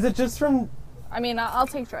 Is it just from... I mean, I'll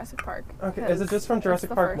take Jurassic Park. Okay, is it just from it's Jurassic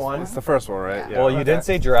the Park first 1? It's the first one, right? Yeah. Well, you okay. didn't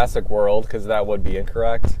say Jurassic World because that would be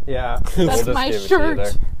incorrect. Yeah. That's We'll just my give it to you shirt.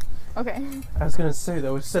 there. Okay. I was gonna say,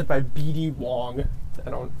 that was said by B.D. Wong. I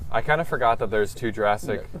don't... I kind of forgot that there's 2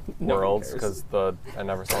 Jurassic No one Worlds cares. because I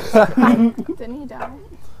never saw the second one. Didn't he die?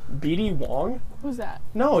 B.D. Wong? Who's that?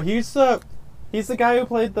 No, he's the guy who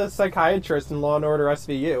played the psychiatrist in Law & Order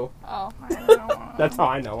SVU. Oh, I don't know. That's how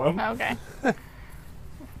I know him. Okay. What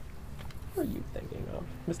are you thinking of?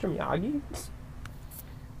 Mr. Miyagi?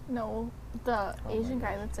 No, The Asian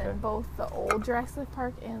guy that's in both the old Jurassic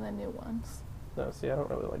Park and the new ones. No, see, I don't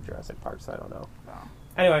really like Jurassic Park, so I don't know. Oh.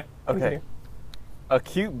 Anyway, Okay. continue. A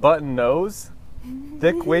cute button nose,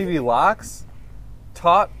 thick wavy locks,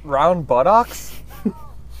 taut round buttocks.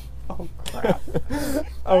 Oh crap!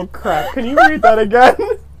 Oh crap! Can you read that again?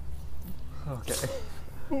 Okay.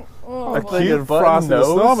 Oh, A boy. cute button Frosty the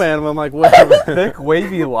nose, Snowman. I'm like, whatever. thick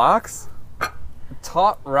wavy locks,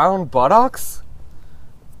 taut round buttocks.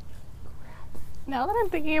 Now that I'm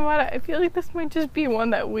thinking about it, I feel like this might just be one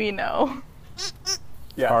that we know.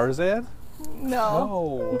 Yeah. Tarzan?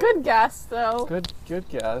 No. No. Good guess, though. Good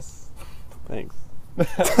guess. Thanks.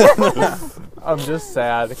 I'm just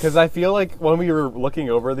sad because I feel like when we were looking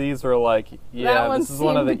over these, we're like, yeah, one this is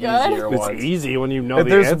one of the seemed good. easier It's ones. easy when you know the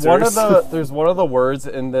There's answers. there's one of the words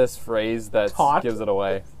in this phrase that Taut? gives it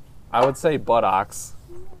away. I would say buttocks.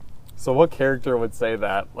 So what character would say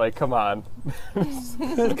that? Like, come on.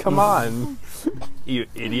 Come on, you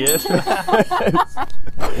idiot.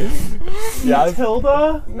 Yeah.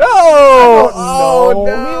 Tilda? No!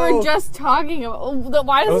 Oh, We were just talking about.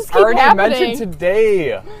 Why It does was this keep already happening? mentioned today.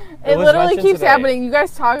 It was literally mentioned keeps today. happening. You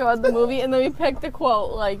guys talk about the movie and then we pick the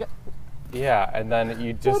quote, like Yeah, and then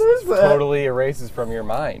you just is that? totally erases from your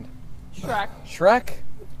mind. Shrek.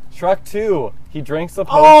 Shrek 2. He drinks the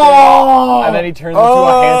potion, Oh! and then he turns into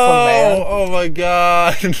a handsome man. Oh my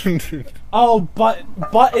god. Oh,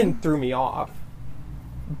 Button threw me off.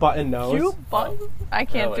 Button nose. Cute button. I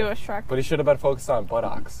can't Really? do a Shrek. But he should have been focused on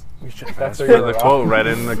buttocks. We should That's That's where the you're quote off. right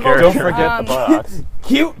in the Don't character. forget the buttocks.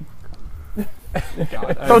 Cute.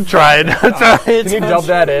 Don't try it. Don't try it. Can you dub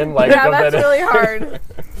that in? Like, Yeah, dub that's that in? really hard.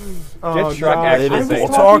 Oh, Shrek God. actually I'm say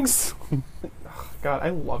talking- Talks. God, I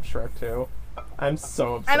love Shrek too. I'm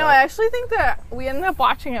so upset. I know. I actually think that we ended up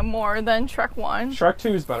watching it more than Shrek 1. Shrek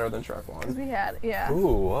 2 is better than Shrek 1. We had, yeah. Ooh,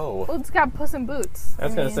 whoa. Well, it's got Puss in Boots. I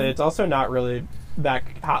was gonna say it's also not really that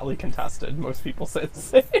hotly contested. Most people say the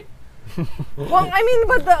same. Well, I mean,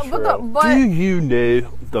 but you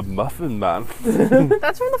know the Muffin Man?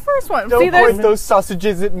 that's from the first one. Don't See, there's point those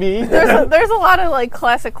sausages at me. there's a lot of like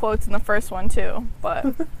classic quotes in the first one too. But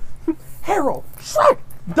Harold, Shrek,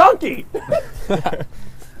 Donkey.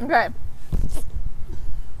 okay,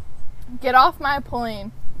 get off my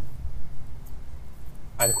plane.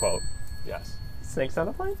 Unquote. Yes. Snakes on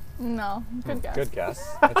a plane? No, good guess. Good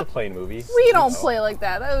guess. It's a plane movie. We don't play like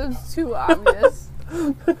that. That was too obvious.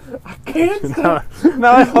 Can't.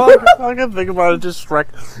 Now I can think about it. Just Shrek,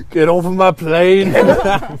 get over my plane.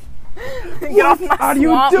 Get off my What are you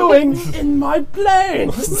swamp. doing in my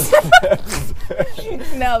plane?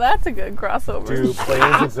 Now that's a good crossover. Do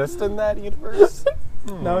planes exist in that universe?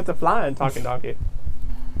 No, it's a flying talking donkey.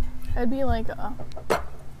 It'd be like a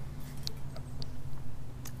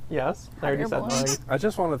Yes, I already Hot air said balloon. mine. I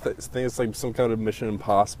just want to think it's like some kind of Mission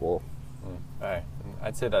Impossible. Alright.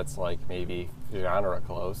 I'd say that's like maybe genre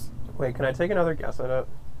close. Wait, can I take another guess at it?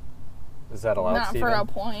 Is that allowed, not Steven? for a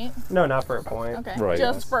point. No, not for a point. Okay, Right.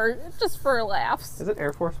 just for laughs. Is it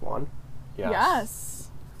Air Force One? Yes.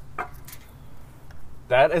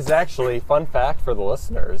 That is actually fun fact for the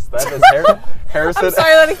listeners. That is Harrison. I'm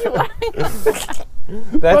sorry that I keep laughing.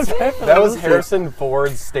 That was Harrison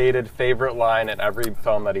Ford's stated favorite line in every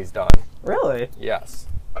film that he's done. Really? Yes.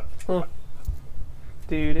 Do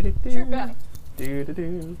do do do. True fact. Do do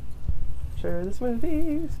do. Sure, this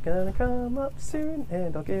movie's gonna come up soon,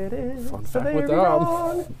 and I'll get it. Fun so fact with very Dom.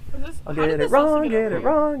 wrong. I'll How did get it this wrong, also get get it over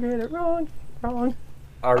wrong, get it wrong, wrong.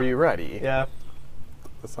 Are you ready? Yeah.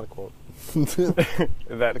 That's not a quote. Is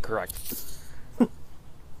that correct?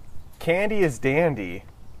 Candy is dandy,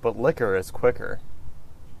 but liquor is quicker.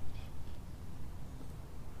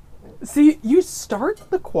 See, you start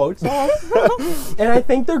the quotes off, and I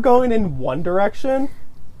think they're going in one direction,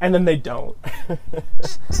 and then they don't.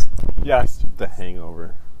 Yes. The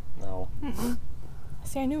Hangover. No.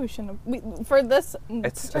 See, I knew we shouldn't have. For this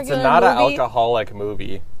It's particular not an movie, alcoholic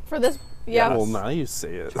movie. For this, yeah, Yes. Well, now you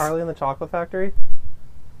say it. Charlie and the Chocolate Factory.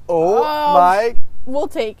 Oh my- we'll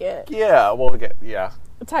take it. Yeah, we'll get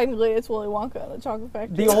Technically, it's Willy Wonka and the Chocolate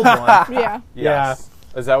Factory. The old one. Yeah. Yes.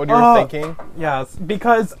 Is that what you were Oh. thinking? Yes,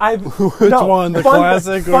 because I've. Which one, the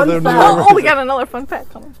classic or the fact. Oh, we got another fun fact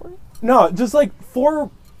coming for you. No, just like for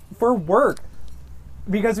work,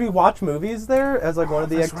 because we watch movies there as like one of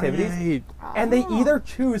the activities, Right. and they either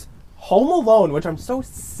choose Home Alone, which I'm so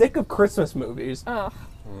sick of Christmas movies, Ugh.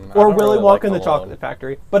 or don't Willy really Wonka like and the Home Alone. Chocolate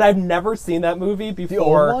Factory. But I've never seen that movie before. The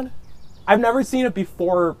old one? I've never seen it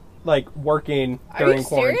before, like working during you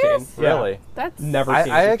quarantine. serious? Yeah. Really? That's Never I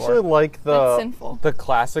seen it before. actually like That's sinful. the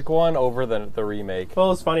classic one over the remake. Well, it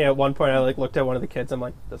was funny. At one point, I like looked at one of the kids. I'm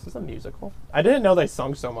like, "This is a musical." I didn't know they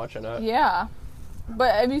sung so much in it. Yeah.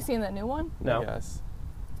 But have you seen the new one? No. Yes.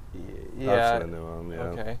 I've Yeah. seen the new one,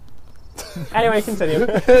 yeah. Okay. Anyway, continue.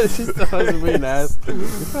 She's supposed to be nice.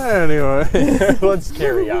 Anyway. Let's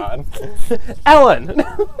carry on. Ellen.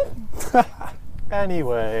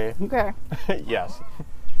 Anyway. Okay. Yes.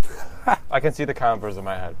 I can see the contours in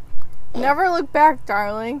my head. Never look back,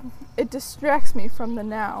 darling. It distracts me from the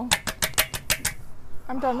now.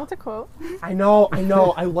 I'm done with the quote. I know.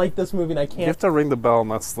 I like this movie and I You can't. have to ring the bell,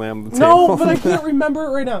 not slam the table. No, but I can't remember it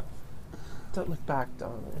right now. Don't look back,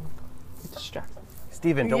 darling. It distracts me.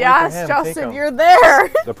 Steven, don't wait for Yes, him. Take Justin, him. you're there.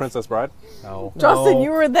 The Princess Bride? No. Justin, No.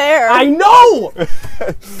 you were there. I know.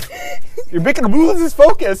 You're making him lose his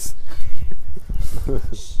focus. Don't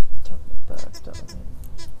look back, darling.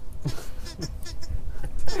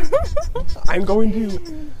 I'm going to.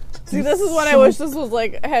 See, this is when I wish this was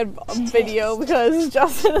like had a video because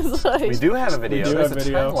Justin is like. We do have a video. do There's have a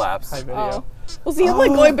video. time lapse. Hi, video. Oh. We'll see him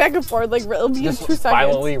like going back and forth, like it'll be in Just 2 seconds.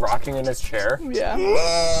 violently rocking in his chair. Yeah.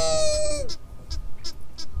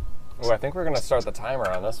 Oh, I think we're gonna start the timer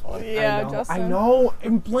on this one. Yeah, I know, Justin. I know.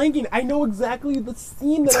 I'm blanking. I know exactly the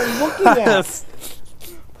scene that I'm looking at.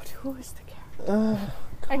 But who is the character?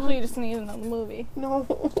 Actually, you just need another movie. No.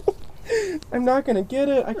 I'm not gonna get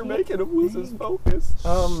it. I You're can't. making him lose his focus.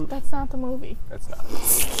 That's not the movie. It's not.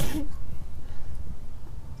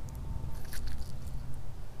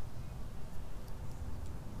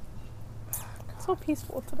 So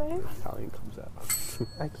peaceful today. Italian comes out.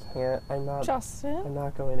 I can't. I'm Justin.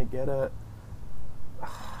 not going to get it.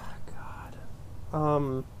 God.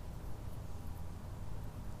 I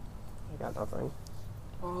got nothing.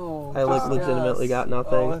 Oh, I legitimately got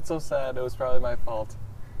nothing. Oh, that's so sad. It was probably my fault.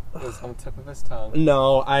 It was on the tip of his tongue.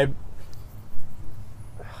 No,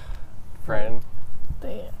 Friend,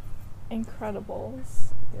 The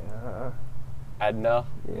Incredibles. Yeah. Edna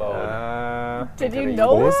Mode. Yeah. Did you What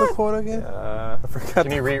know What was the that? quote again? Yeah. I forgot.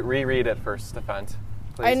 Can you reread it first, Defend?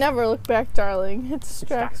 I never look back, darling. It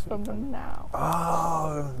distracts from the now.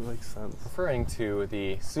 Oh, that makes sense. Referring to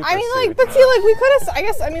the super I mean, like, suit. but see, like, we could have. I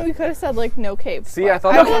guess, I mean, we could have said like no cape. See, but I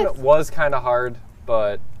thought that would- one was kind of hard,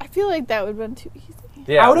 but I feel like that would have been too easy.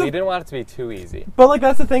 yeah, Out we of- didn't want it to be too easy. But like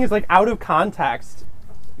that's the thing is like out of context.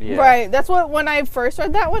 Yeah. Right. That's what when I first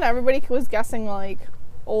read that one, everybody was guessing like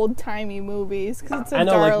old timey movies because it's a I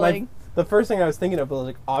know, darling. the first thing I was thinking of was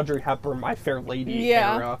like Audrey Hepburn, My Fair Lady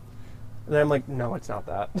Yeah. era. And then I'm like, no, it's not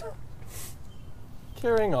that.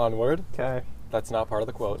 Carrying onward. Okay. That's not part of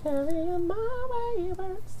the quote. Carrying my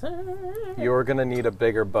wayward son. You're gonna need a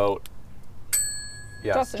bigger boat.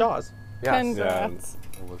 Yes. Justin. Jaws. Yes. Congrats.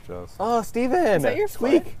 I love Jaws. Oh, Steven! Is that your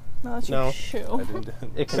Squeak! foot? No, that's your No. I shoe. didn't.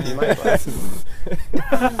 It can be my butt.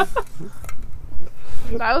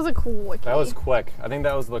 That was a quickie. That was quick. I think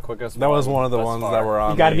that was the quickest That was one of the thus ones far. that were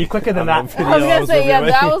on. You gotta the- be quicker than on that. the I was video gonna say, yeah,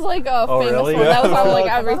 reviewing. that was like a Oh, famous really? one. That was on Oh, like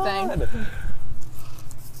come everything. on.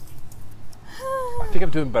 I think I'm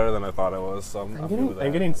doing better than I thought I was, so I'm happy with that.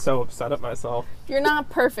 I'm getting so upset at myself. You're not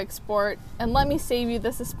perfect, sport, and let me save you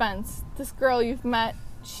the suspense. This girl you've met,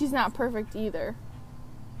 she's not perfect either.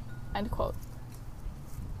 End quote.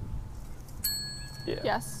 Yeah.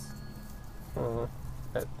 Yes.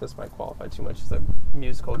 This might qualify too much as a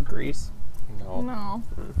musical Grease. No. No.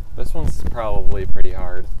 This one's probably pretty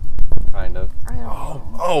hard. Kind of. I don't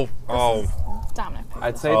know. Oh. Dominic.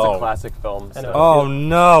 I'd say it's Oh. a classic film. I know. So. Oh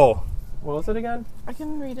no. What was it again? I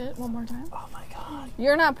can read it one more time. Oh my god.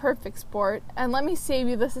 You're not perfect, sport, and let me save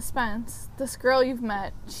you the suspense. This girl you've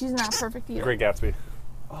met, she's not perfect either. Great Gatsby.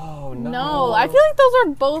 Oh no. No, I feel like those are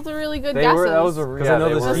both really good They guesses. were. That was a. Because Yeah, I know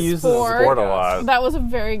they this were uses Sport. sport a lot. That was a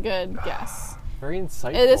very good guess. very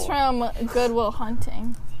insightful. It is from Good Will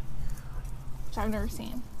Hunting, which I've never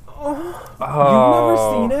seen. You've never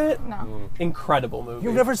seen it? No. Incredible movie.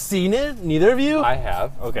 You've never seen it? Neither of you? I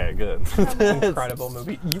have. Okay, good. Incredible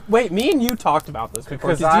movie. Wait, me and you talked about this before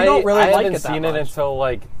Because because you don't really I like hadn't it that seen much. it until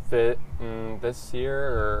like this year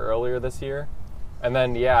or earlier this year, and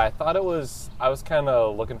then yeah, I thought it was. I was kind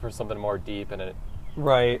of looking for something more deep, and it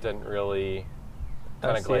Right. didn't really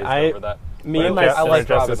kind of see, glazed I- over that. Me But and I my like Jess,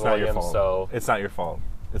 Robin it's not your Williams, fault. so It's not your fault.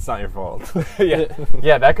 It's not your fault.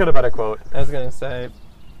 yeah, that could have been a quote. I was gonna say,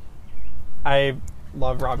 I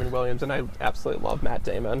love Robin Williams and I absolutely love Matt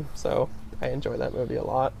Damon, so I enjoy that movie a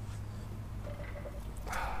lot.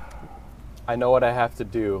 I know what I have to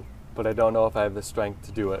do, but I don't know if I have the strength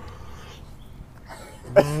to do it.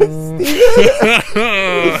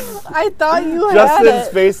 I thought you had Justin's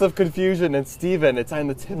it. face of confusion, and Steven, it's on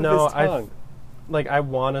the tip No, of his tongue. Like I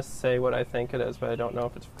want to say what I think it is, but I don't know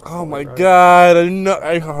if it's. Oh my right. god! I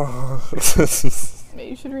know. Maybe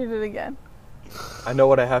you should read it again. I know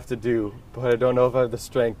what I have to do, but I don't know if I have the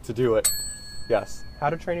strength to do it. Yes. How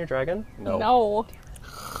to Train Your Dragon? No. No.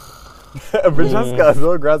 Francesca is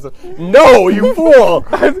so aggressive. No, you fool!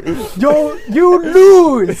 you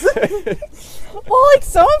lose! Well, like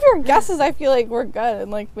some of your guesses, I feel like were good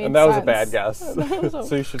and like made And that was a sense. bad guess. So-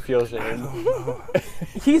 So you should feel ashamed.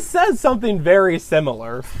 He says something very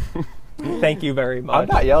similar. Thank you very much. I'm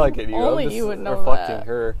not yelling at you. Only I'm just you would know reflecting that.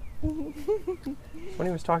 her. When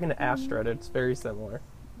he was talking to Astrid, it's very similar.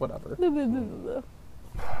 Whatever.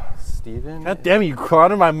 Steven? God damn it, you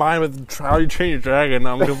clouded my mind with How You Train Your Dragon.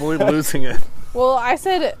 I'm completely losing it. Well, I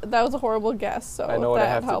said that was a horrible guess, so I know if what I that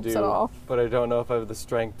have to helps do, at all. but I don't know if I have the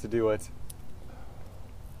strength to do it.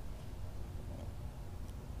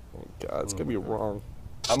 Oh, God, it's going to be wrong.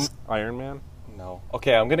 I'm Iron Man? no.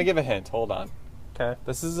 Okay, I'm gonna give a hint. Hold on. Okay.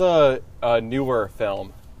 This is a newer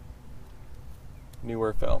film.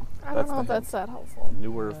 Newer film. I don't know the if hint. that's that helpful.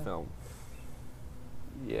 Newer film.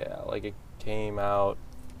 Yeah, like it came out,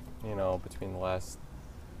 between the last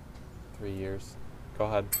 3 years. Go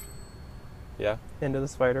ahead. Yeah? Into the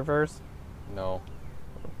Spider-Verse. No.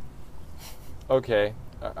 Okay.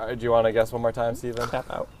 Do you want to guess one more time, Steven? Tap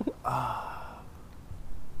out.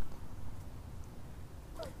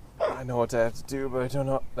 I know what I have to do, but I don't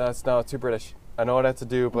know. That's not too British. I know what I have to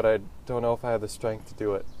do, but I don't know if I have the strength to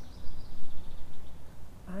do it.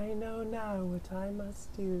 I know now what I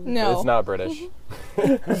must do. No. It's not British.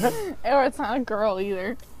 Or it's not a girl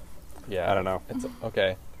either. Yeah. I don't know. It's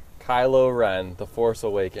okay. Kylo Ren, The Force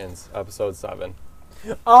Awakens, Episode 7.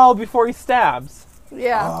 Oh, before he stabs.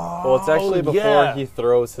 Yeah. Well, it's actually before yeah. he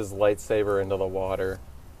throws his lightsaber into the water.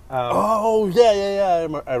 Oh, yeah.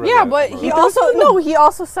 I read Yeah, that. but I he remember he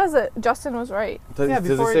also says it. Justin was right. Does, Yeah, does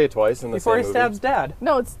before it say it twice in the Before same he movie? stabs Dad.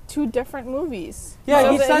 No, it's two different movies.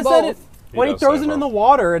 Yeah, he Says it in says that both. when he does throws say it in the both.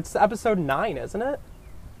 water, it's episode 9, isn't it?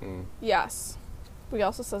 Yes. But he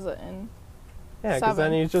also says it in. Yeah, because then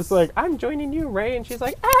 7. he's just like, I'm joining you, Ray. And she's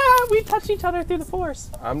like, we touch each other through the Force.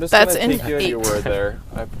 I'm just That's going to in take you at your 8. word there.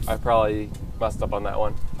 I probably messed up on that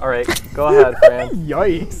one. All right, go ahead, Fran.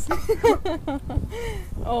 Yikes.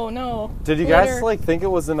 Oh no. Did you guys Twitter. think it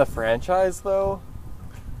was in the franchise though?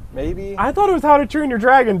 Maybe. I thought it was How to Train Your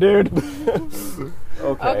Dragon, dude.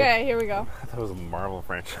 Okay, here we go. That was a Marvel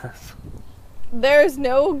franchise. There is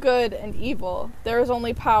no good and evil. There is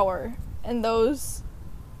only power, and those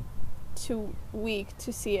too weak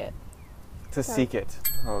to see it. To seek it.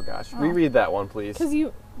 Oh gosh. Oh. Reread that one, please.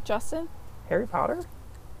 Justin? Harry Potter?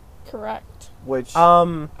 Correct. Which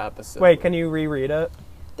episode? Wait, can you reread it?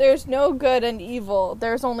 There's no good and evil.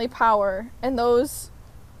 There's only power, and those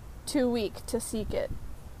too weak to seek it.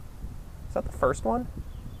 Is that the first one?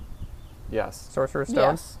 Yes. Sorcerer's Stone?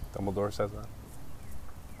 Yes. Dumbledore says that.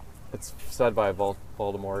 It's said by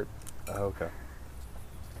Voldemort. Oh, okay.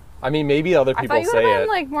 I mean, maybe other I people thought you would say have been it.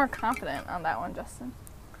 like more confident on that one, Justin.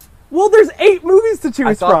 Well, there's 8 movies to choose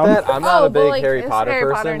I thought from. that. I'm not Oh, a but, big like, Harry it's Potter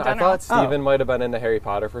Harry Potter person. in I general. thought Steven might have been into Harry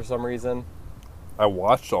Potter for some reason. I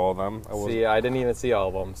watched all of them. I See, I didn't even see all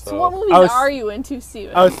of them. So what movies I was- are you into,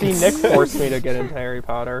 Steven? Oh, see, Nick forced me to get into Harry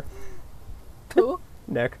Potter. Who?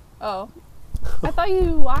 Nick. Oh. I thought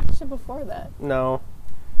you watched it before that. No.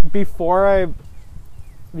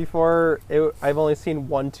 I've only seen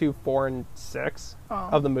 1, 2, 4, and 6 Oh.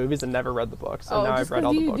 of the movies and never read the books. So now just I've read 'cause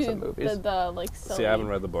all the you books do and movies. The like silly See, I haven't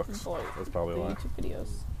read the books. voice- That's probably the why. YouTube videos.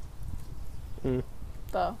 Mm.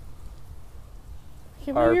 The.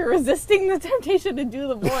 Can't Are- believe you're resisting the temptation to do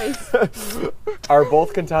the voice. Are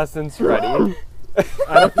both contestants ready?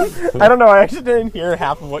 I don't know. I actually didn't hear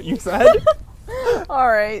half of what you said. All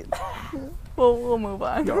right. We'll move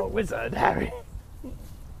on. Go, Wizard Harry.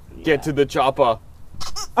 Get to the chopper.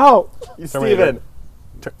 Oh, Steven.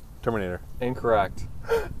 Terminator. Incorrect.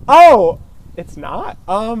 oh, it's not.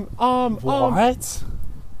 What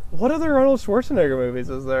other Arnold Schwarzenegger movies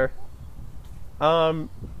is there?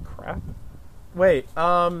 Crap. Wait.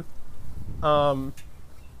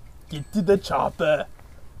 Get to the chopper.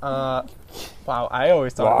 Wow. I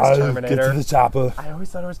always thought it was Terminator. Get to the chopper. I always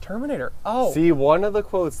thought it was Terminator. Oh, See, one of the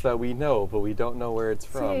quotes that we know, but we don't know where it's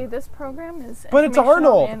See, from. this program is. but it's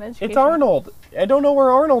informational Arnold. and It's educational. Arnold. I don't know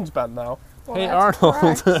where Arnold's been though. Well, Hey, that's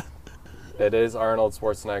Arnold. correct. It is Arnold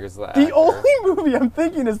Schwarzenegger's the actor. The only movie I'm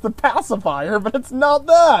thinking is The Pacifier, but it's not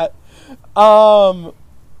that. Um,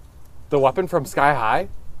 The Weapon from Sky High?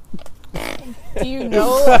 Do you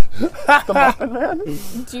know? The Muffin Man.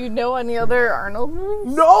 Do you know any other Arnold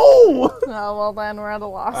movies? No. Oh, well then we're at a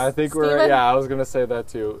loss. I think we're, Steven? yeah, I was going to say that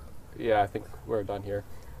too. Yeah, I think we're done here.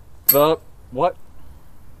 What?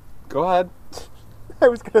 Go ahead. I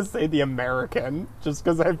was gonna say The American, just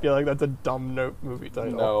because I feel like that's a dumb movie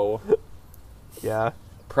title. No. Yeah.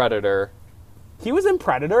 Predator. He was in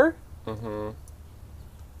Predator. Mm-hmm.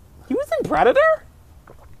 He was in Predator.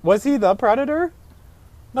 Was he the Predator?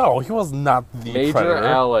 No, he was not the Major Predator.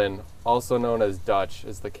 Allen, also known as Dutch,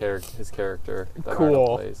 is his character that Cool.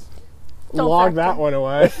 Arnold plays. Don't Log factor. that one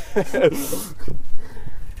away.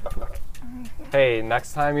 Hey,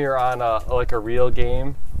 next time you're on a real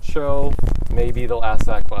game show, maybe they'll ask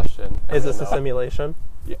that question. Is this a And, simulation?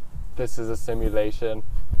 This is a simulation.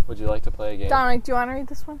 Would you like to play a game? Dominic, do you want to read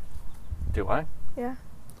this one? Do I? Yeah.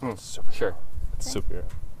 Sure. It's super.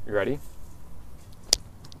 You ready?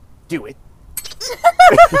 Do it.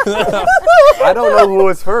 I don't know who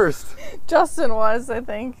was first. Justin was, I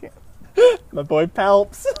think. My boy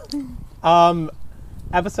Palps.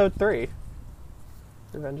 Episode 3.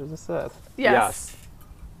 Revenge of the Sith. Yes.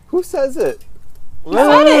 Who says it? You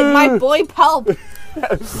said it, my boy Pelp.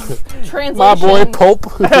 Translation. My boy Pulp.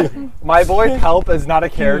 My boy Pelp is not a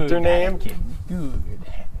character name. Good.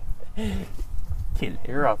 Kill him.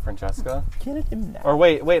 You're up, Francesca. Kill him now. Or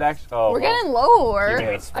wait, actually. Oh, We're well. getting lower. You're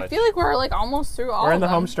gonna I switch. feel like we're like almost through all We're in of the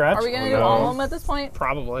them. home stretch? Are we going to Oh, do no. all of them at this point?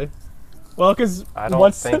 Probably. Well, because I don't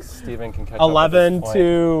once think Steven can catch 11 up at this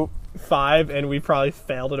to 5, and we probably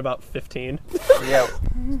failed at about 15. point. Yeah.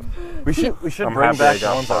 We should I'm bring happy back I got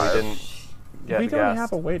the ones that 5. we didn't get We don't guessed.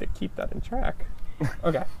 have a way to keep that in track.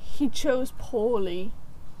 Okay. He chose poorly.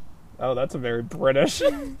 Oh, that's a very British.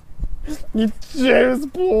 You chose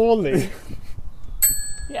poorly.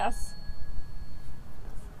 Yes.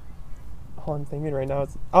 All I'm thinking right now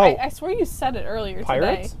is... Oh, I swear you said it earlier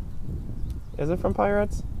Pirates? today. Is it from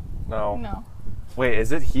Pirates? No. No. Wait,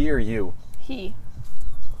 is it he or you? He.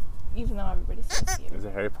 Even though everybody says you. Is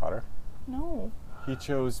it Harry Potter? No. He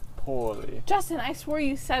chose poorly. Justin, I swear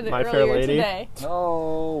you said it My Fair earlier Lady? today.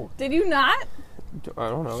 No. Did you not? I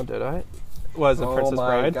don't know, did I? Was it Oh Princess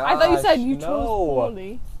my Bride? God. I thought you said Gosh, you chose no.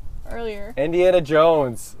 poorly earlier. Indiana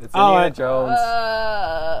Jones. It's Oh, Indiana I- Jones.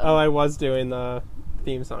 Oh, I was doing the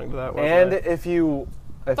theme song to that one. And if you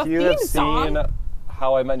The have theme seen song?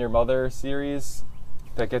 How I Met Your Mother series,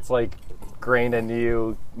 that gets like grained into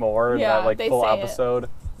you more in Yeah, that like they full say it. episode.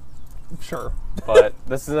 Sure. But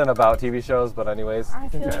this isn't about TV shows. But anyways, I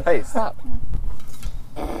feel like hey, stop.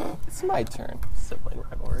 It's my turn. Sibling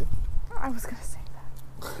rivalry. I was gonna say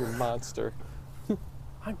that. You monster.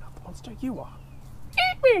 I'm not the monster, you are.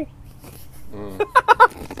 Eat me.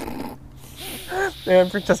 Man,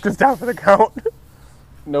 Francesca's down for the count.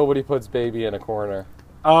 Nobody puts baby in a corner.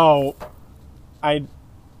 Oh, I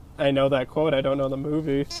know that quote. I don't know the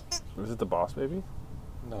movie. Was it the Boss Baby?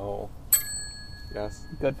 No. Yes.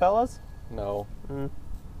 Goodfellas? No. Mm.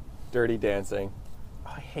 Dirty Dancing.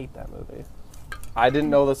 Oh, I hate that movie. I didn't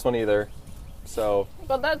know this one either. So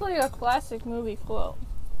But that's like a classic movie quote.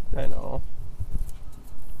 I know.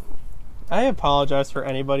 I apologize for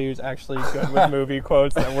anybody who's actually good with movie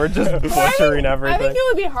quotes that we're just butchering I everything. think it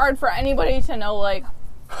would be hard for anybody to know like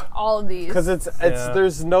all of these. because it's Yeah.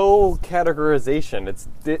 there's no categorization.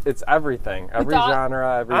 It's everything. Every thought-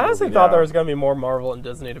 genre. Every I honestly movie. thought Yeah. there was going to be more Marvel and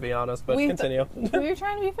Disney, to be honest, but We continue. we were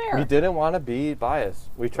trying to be fair. We didn't want to be biased.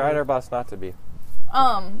 We tried our best not to be.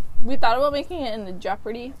 We thought about making it into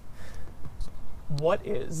Jeopardy. What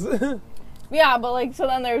is? Yeah, but like so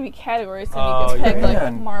then there would be categories so Oh, you could pick like yeah.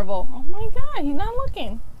 Marvel. Oh my god, he's not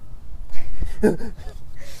looking.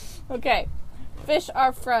 Okay. Fish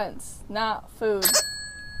are friends, not food.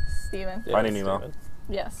 Steven. Finding Nemo.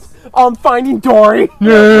 Yes. Finding Dory.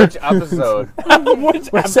 Which episode?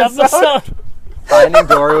 Which episode? Finding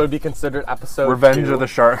Dory would be considered episode Revenge 2. of the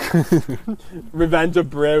Shark. Revenge of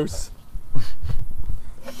Bruce.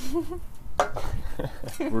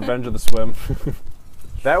 Revenge of the Swim.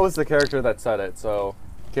 That was the character that said it, so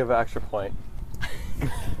give an extra point.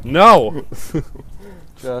 No!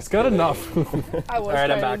 Just Good kidding. enough. I was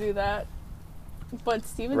Alright, I'm trying back. to do that. But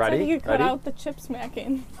Steven Ready? said he could cut Ready? out the chip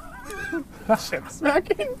smacking. Chip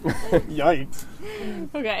smacking. Yikes.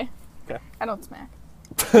 Okay. Okay. I don't smack.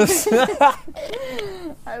 I just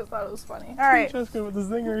thought it was funny. Alright. Just good with the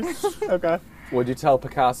zingers. Okay. Would you tell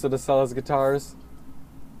Picasso to sell his guitars?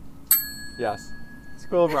 Yes.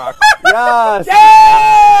 School of Rock. Yes!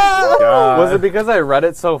 God. Was it because I read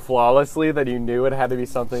it so flawlessly that you knew it had to be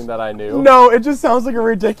something that I knew? No, it just sounds like a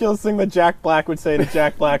ridiculous thing that Jack Black would say in a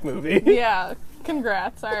Jack Black movie. Yeah.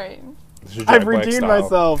 Congrats. Alright. This is Jack I've Black redeemed style.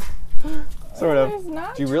 myself. Sort of. There's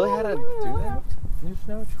not Do you really had to do that?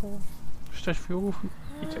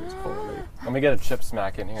 He takes poorly. Let me get a chip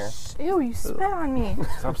smack in here. Ew, you spit on me.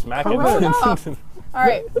 Stop smacking. Grow up.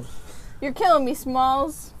 Alright. You're killing me,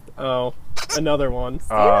 Smalls. Oh, another one.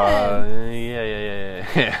 Yeah.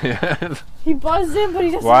 He buzzed in, but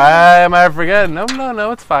he just Why am I forgetting? No,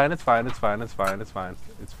 it's fine. It's fine. The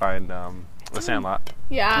Sandlot.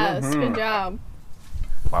 Yes, Mm-hmm. good job.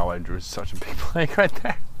 Wow, I drew such a big blank right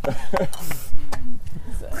there.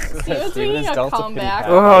 Steven's Steven making is a Delta comeback.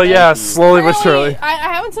 Pity Pat. Oh yeah, Thank you. slowly but Currently- surely. I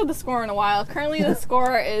haven't said the score in a while. Currently, the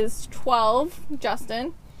score is 12,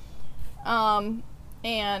 Justin,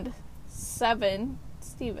 and 7,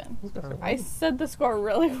 Steven. I said the score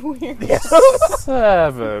really weird.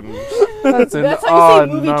 7. That's an That's how you say odd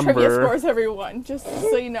movie trivia number. scores, everyone. Just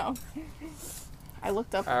so you know. I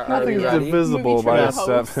looked up. Are Nothing we is ready? divisible Movie by trivia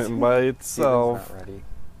a host. 7 by Steven's itself. not ready.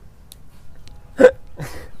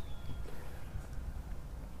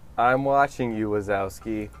 I'm watching you,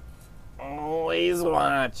 Wazowski. Always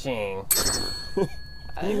watching.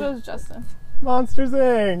 I think it was Justin. Monsters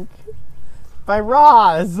Inc. by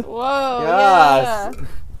Roz, Whoa. Yes. Yeah.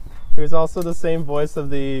 who's also the same voice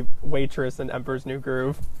of the waitress in Emperor's New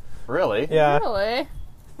Groove. Really? Yeah. Really?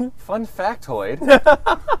 Fun factoid.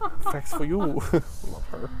 Thanks for you. Love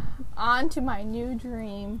her. On to my new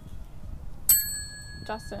dream.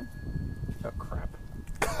 Justin. Oh crap.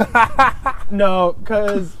 No,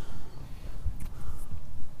 because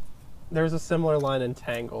there's a similar line in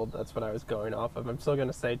Tangled. That's what I was going off of. I'm still going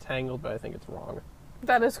to say Tangled, but I think it's wrong.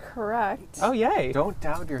 That is correct. Oh, yay. Don't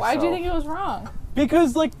doubt yourself. Why do you think it was wrong?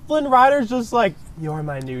 Because, like, Flynn Rider's just like, you're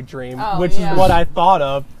my new dream, Oh, which yeah. is what I thought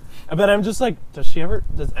of. But I'm just like, does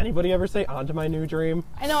anybody ever say on to my new dream?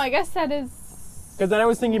 I know, I guess that is. Because then I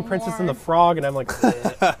was thinking Princess and the More. Frog, and I'm like,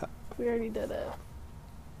 We already did it.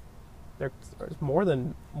 there's more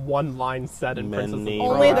than one line said in Princess and the Many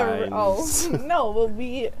Frog. Only Rhymes. the. Oh. No, but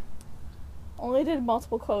we only did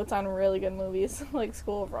multiple quotes on really good movies, like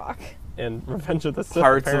School of Rock. In Revenge of the Sith,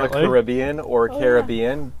 Parts of the apparently. Caribbean or Oh, yeah.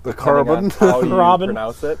 Caribbean? The depending on Caribbean. How you Robin.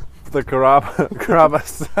 pronounce it? The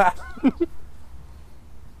Karabasat.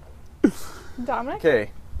 Dominic?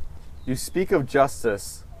 Okay. You speak of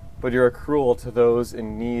justice, but you're cruel to those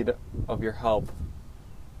in need of your help.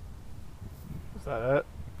 Is that it?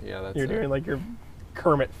 Yeah, that's You're it. doing like your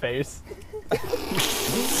Kermit face.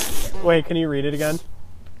 Wait, can you read it again?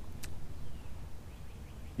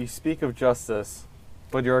 You speak of justice,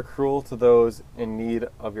 but you're cruel to those in need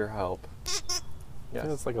of your help. Yes.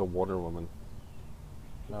 It's like a Wonder Woman.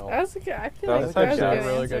 No. That was a good. I feel That like was that was a actually good a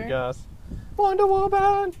really answer. good guess. Wonder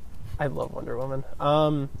Woman. I love Wonder Woman.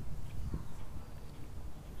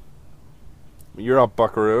 You're up,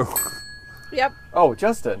 Buckaroo. Yep. Oh,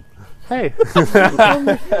 Justin. Hey.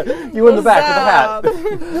 You in the back with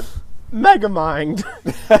the hat. Megamind.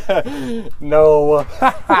 No.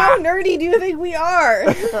 How nerdy do you think we are?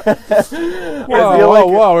 Whoa, feel whoa, like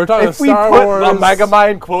whoa. We're talking If we Star put Wars. a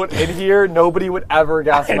Megamind quote in here, nobody would ever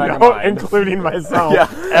guess I know, Megamind. including myself. Yeah.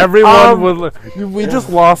 Everyone would. We just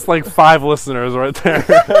lost like 5 listeners right there.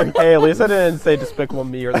 Hey, at least I didn't say Despicable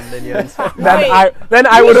Me or the Minions. Wait, then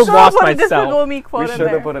I We would have should lost put a Despicable myself. Me quote We in should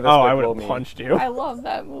there. have put a Oh, I would Despicable have Me. punched you. I love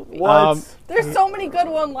that movie. What? There's so many good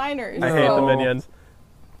one-liners. I hate the so Minions.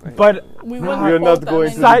 But We wouldn't We're quote not them going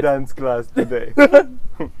in- to Side- the dance class today.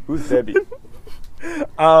 Who's Debbie?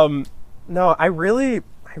 no, I really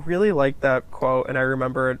like that quote, and I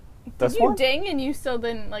remember it. This Did you one? ding and you still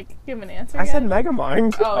didn't like give an answer? I said yet?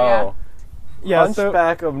 Megamind. Oh yeah. Yeah, so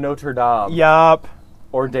Hunchback of Notre Dame. yup.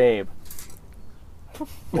 Or Dave.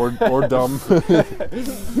 or dumb.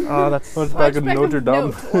 Oh, that's Hunchback of Notre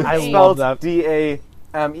Dame. I Dame. love Spelled that.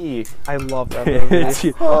 D-A-M-E. I love that movie.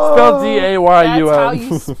 Spelled That's D-A-Y-U-M. how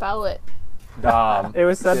you spell it. Dom. It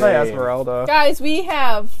was said by Dame. Esmeralda. Guys, we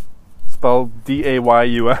have Spelled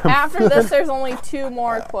D-A-Y-U-M. after this. There's only 2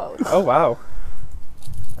 more quotes. Oh wow.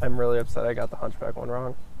 I'm really upset I got the Hunchback one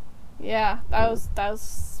wrong. Yeah, that was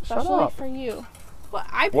especially up. for you. But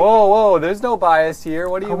I picked Whoa, whoa, there's no bias here.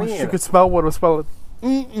 What do you I wish mean? you could spell what was spelled.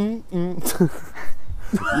 You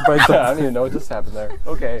bite I don't even know what just happened there.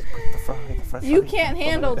 Okay. you can't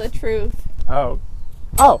handle the truth, Oh.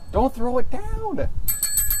 Oh, Don't throw it down.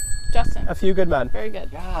 Justin. A Few Good Men. Very good.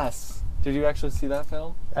 Yes. Did you actually see that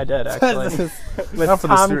film? I did actually. With Not for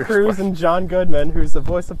the Tom serious Cruise part. and John Goodman, who's the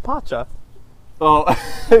voice of Pacha. Oh,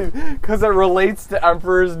 because it relates to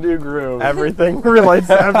Emperor's New Groove. Everything relates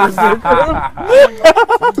to Emperor's New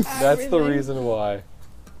Groove. That's the reason why.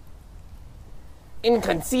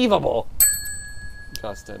 Inconceivable.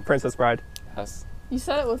 Justin. Princess Bride. Yes. You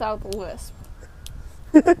said it without the lisp.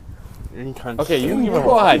 Okay, you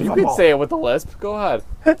go ahead. You can say it with a lisp. Go ahead.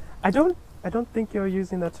 I don't think you're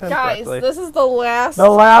using that term Guys, correctly. this is the last. The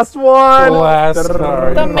last one. The last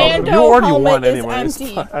card. The You Mando already helmet won is anyway. It's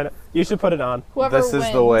empty. fine. I know. You should put it on. Whoever This is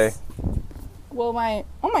wins the way. Will my?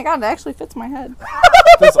 Oh my god, it actually fits my head.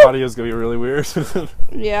 This audio is gonna be really weird.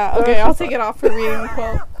 Yeah. Okay, I'll take it off for reading the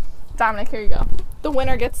quote. Dominic, here you go. The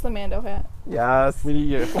winner gets the Mando hat. Yes.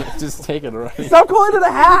 Just take it already. Stop calling it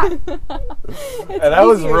a hat. And I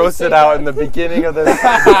was easier to roasted say out that. in the beginning of this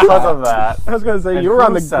because of that. I was gonna say And you were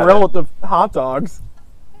on who the said grill it? with the hot dogs.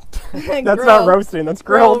 That's not roasting. That's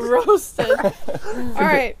grilled. Roasted. All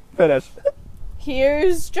right. Finish.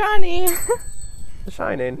 Here's Johnny. The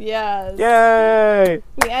Shining. Yes. Yay!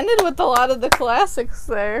 We ended with a lot of the classics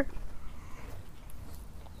there.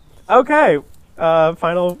 Okay.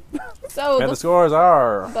 Final. So And the scores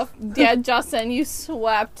are yeah, Justin, you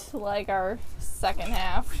swept like our second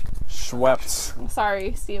half. Schweppes.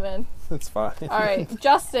 Sorry, Steven. It's fine. All right,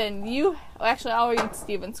 Justin, actually, I'll read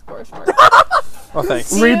Steven's scores first. Oh,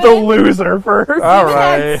 thanks. Read the loser first. All Steven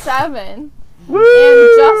right. had 7, Woo!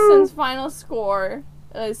 and Justin's final score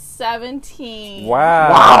is 17.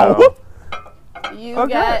 Wow. You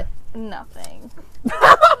Okay. get nothing. You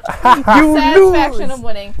Satisfaction lose. of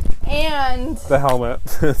winning, and The helmet.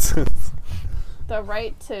 the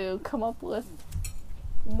right to come up with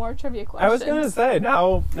more trivia I questions. was gonna say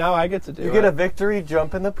now I get to do You it. get a victory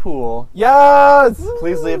jump in the pool. Yes.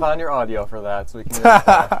 Please leave on your audio for that so we can. Use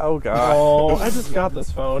that. Oh god. Oh, I just got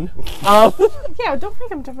this phone. Yeah, don't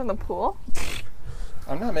make him jump in the pool.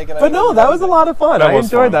 I'm not making. But no, that was a lot of fun. That I was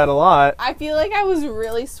enjoyed fun. that a lot. I feel like I was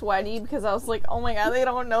really sweaty because I was like, oh my god, they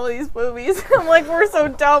don't know these movies. I'm like, we're so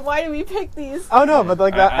dumb. Why did we pick these? Oh no, but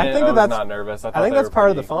like that, I think was that's not nervous. I think that's part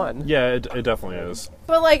of the fun. Yeah, it definitely is.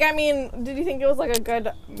 But like, I mean, did you think it was like a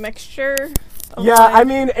good mixture? Of Yeah, like- I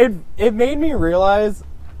mean it made me realize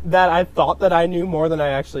that I thought that I knew more than I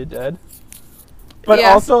actually did. But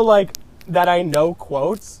Yeah. also like that I know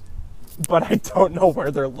quotes, but I don't know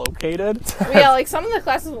where they're located. Well, yeah, like some of the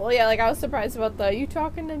classes. Well, yeah, like I was surprised about the "you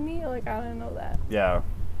talking to me." Like I didn't know that. Yeah.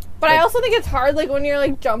 But I also think it's hard, like when you're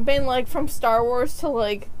like jumping like from Star Wars to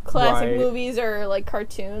like classic Right. movies or like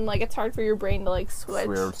cartoon. Like it's hard for your brain to like switch.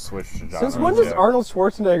 Weird switch to genres. Since when does yeah. Arnold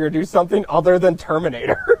Schwarzenegger do something other than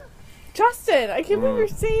Terminator? Justin, I can't believe you're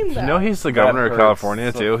saying that. You know he's the governor of hurts.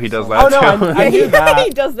 California too. He does Oh, that no, too. I knew that. he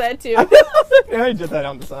does that too. Yeah, I did that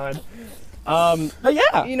on the side. But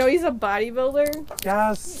yeah, You know he's a bodybuilder.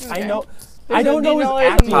 yes, I Okay. know. I don't Do you know his know there's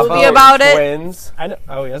a acting. movie about it? Twins. I know.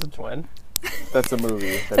 Oh, he has a twin. That's a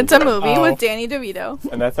movie. It's a movie Oh. with Danny DeVito.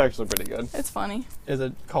 and that's actually pretty good. It's funny. Is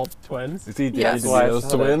it called Twins? Is he Yes. Danny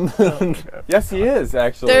DeVito's twin? Yes, he is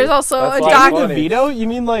actually. There's also That's a why doc- it's funny. DeVito? You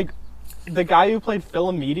mean like the guy who played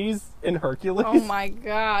Philomedes in Hercules? Oh my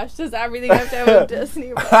gosh, does everything have to have a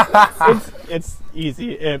Disney reference? It's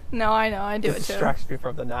easy. It No, I know, I do it too. distracts me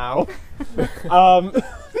from the now.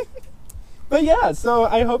 But yeah, so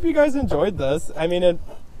I hope you guys enjoyed this. I mean,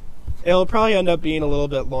 it'll probably end up being a little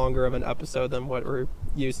bit longer of an episode than what we're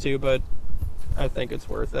used to, but I think it's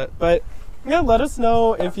worth it. But yeah, let us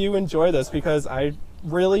know if you enjoy this because I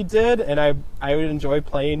really did, and I would enjoy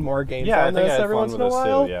playing more games Yeah, I on think I this had every fun once with in a this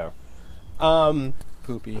while. too. Yeah.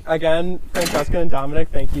 Poopy. Again, Francesca and Dominic,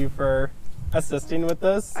 thank you for assisting with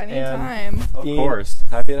this. And Anytime. Of Yeah. course.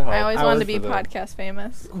 Happy to help. I always wanted to be for the- podcast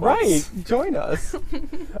famous. right, join us.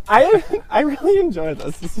 I really enjoyed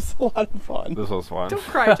this. This was a lot of fun. This was fun. Don't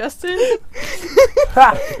cry, Justin.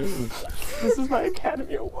 This is my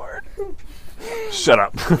Academy Award. Shut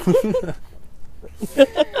up.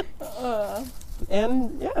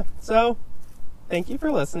 And yeah, so thank you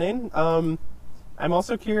for listening. I'm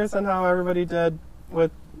also curious on how everybody did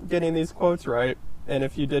with getting these quotes right, and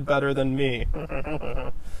if you did better than me.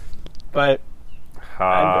 But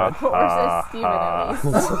I'm good. Or Steven at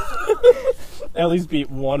least. At least beat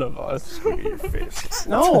one of us. Your face.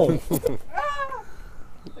 No. There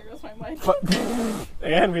goes my mic.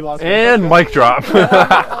 And we lost. And mic drop.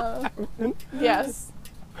 Yes.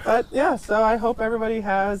 But yeah, so I hope everybody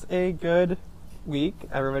has a good week.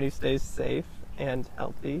 Everybody stays safe and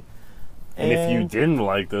healthy. And if you didn't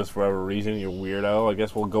like this for whatever reason, you weirdo, I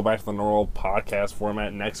guess we'll go back to the normal podcast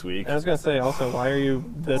format next week. I was gonna say also, why are you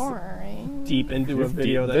this Boring. deep into a If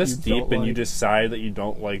video that this you deep don't and you like? decide that you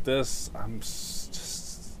don't like this, I'm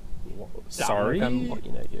just sorry. I'm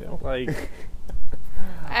looking at you. Like,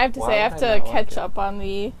 I have to Why say, I would have I to not like catch it? up on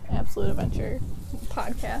the Absolute Adventure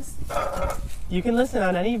podcast. You can listen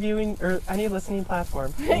on any viewing or any listening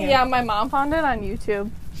platform. Yeah, my mom found it on YouTube.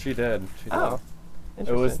 She did. She did. Oh. It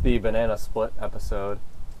was the banana split episode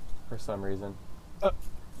for some reason.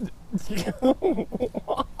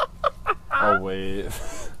 oh wait,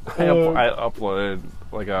 I uploaded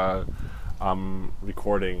like a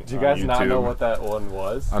recording. Do you guys on not know YouTube what that one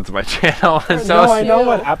was? onto my channel? And so No, I know Ew.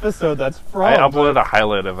 what episode that's from. I uploaded a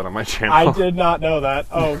highlight of it on my channel. I did not know that.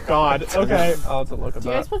 Oh God. Okay, I'll have to look at Do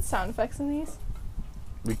you guys that. put sound effects in these?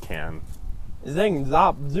 We can. Zing,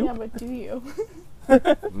 zop, zoop. Yeah, but do you?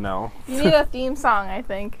 No. You need a theme song, I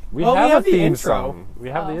think. We Well, we have have a the theme intro. song. We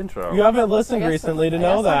have the Oh. intro. You haven't I listened guess- recently to I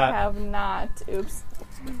know guess I that, have not. Oops.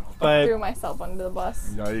 but Threw myself under the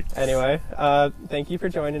bus. Yikes. anyway, thank you for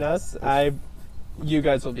joining us. I you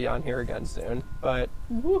guys will be on here again soon. But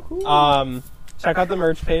Woohoo. check out the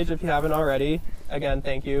merch page if you haven't already. Again,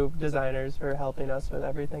 thank you, designers, for helping us with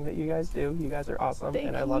everything that you guys do. You guys are awesome, Thank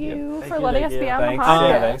and I love you. for letting us be on Thanks, the podcast.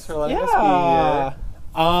 yeah, thanks for letting us be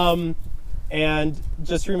here. And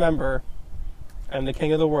just remember, I'm the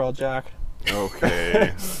king of the world, Jack.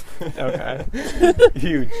 Okay. Okay.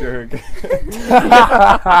 You jerk.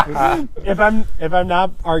 If I'm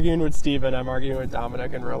not arguing with Steven, I'm arguing with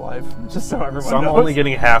Dominic in real life. Just so everyone So I'm knows. only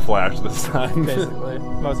getting half lash this time. Basically,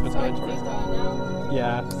 most of the So I time. can keep going now.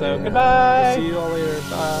 Yeah. So Yeah. goodbye. See you all later.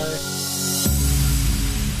 Bye.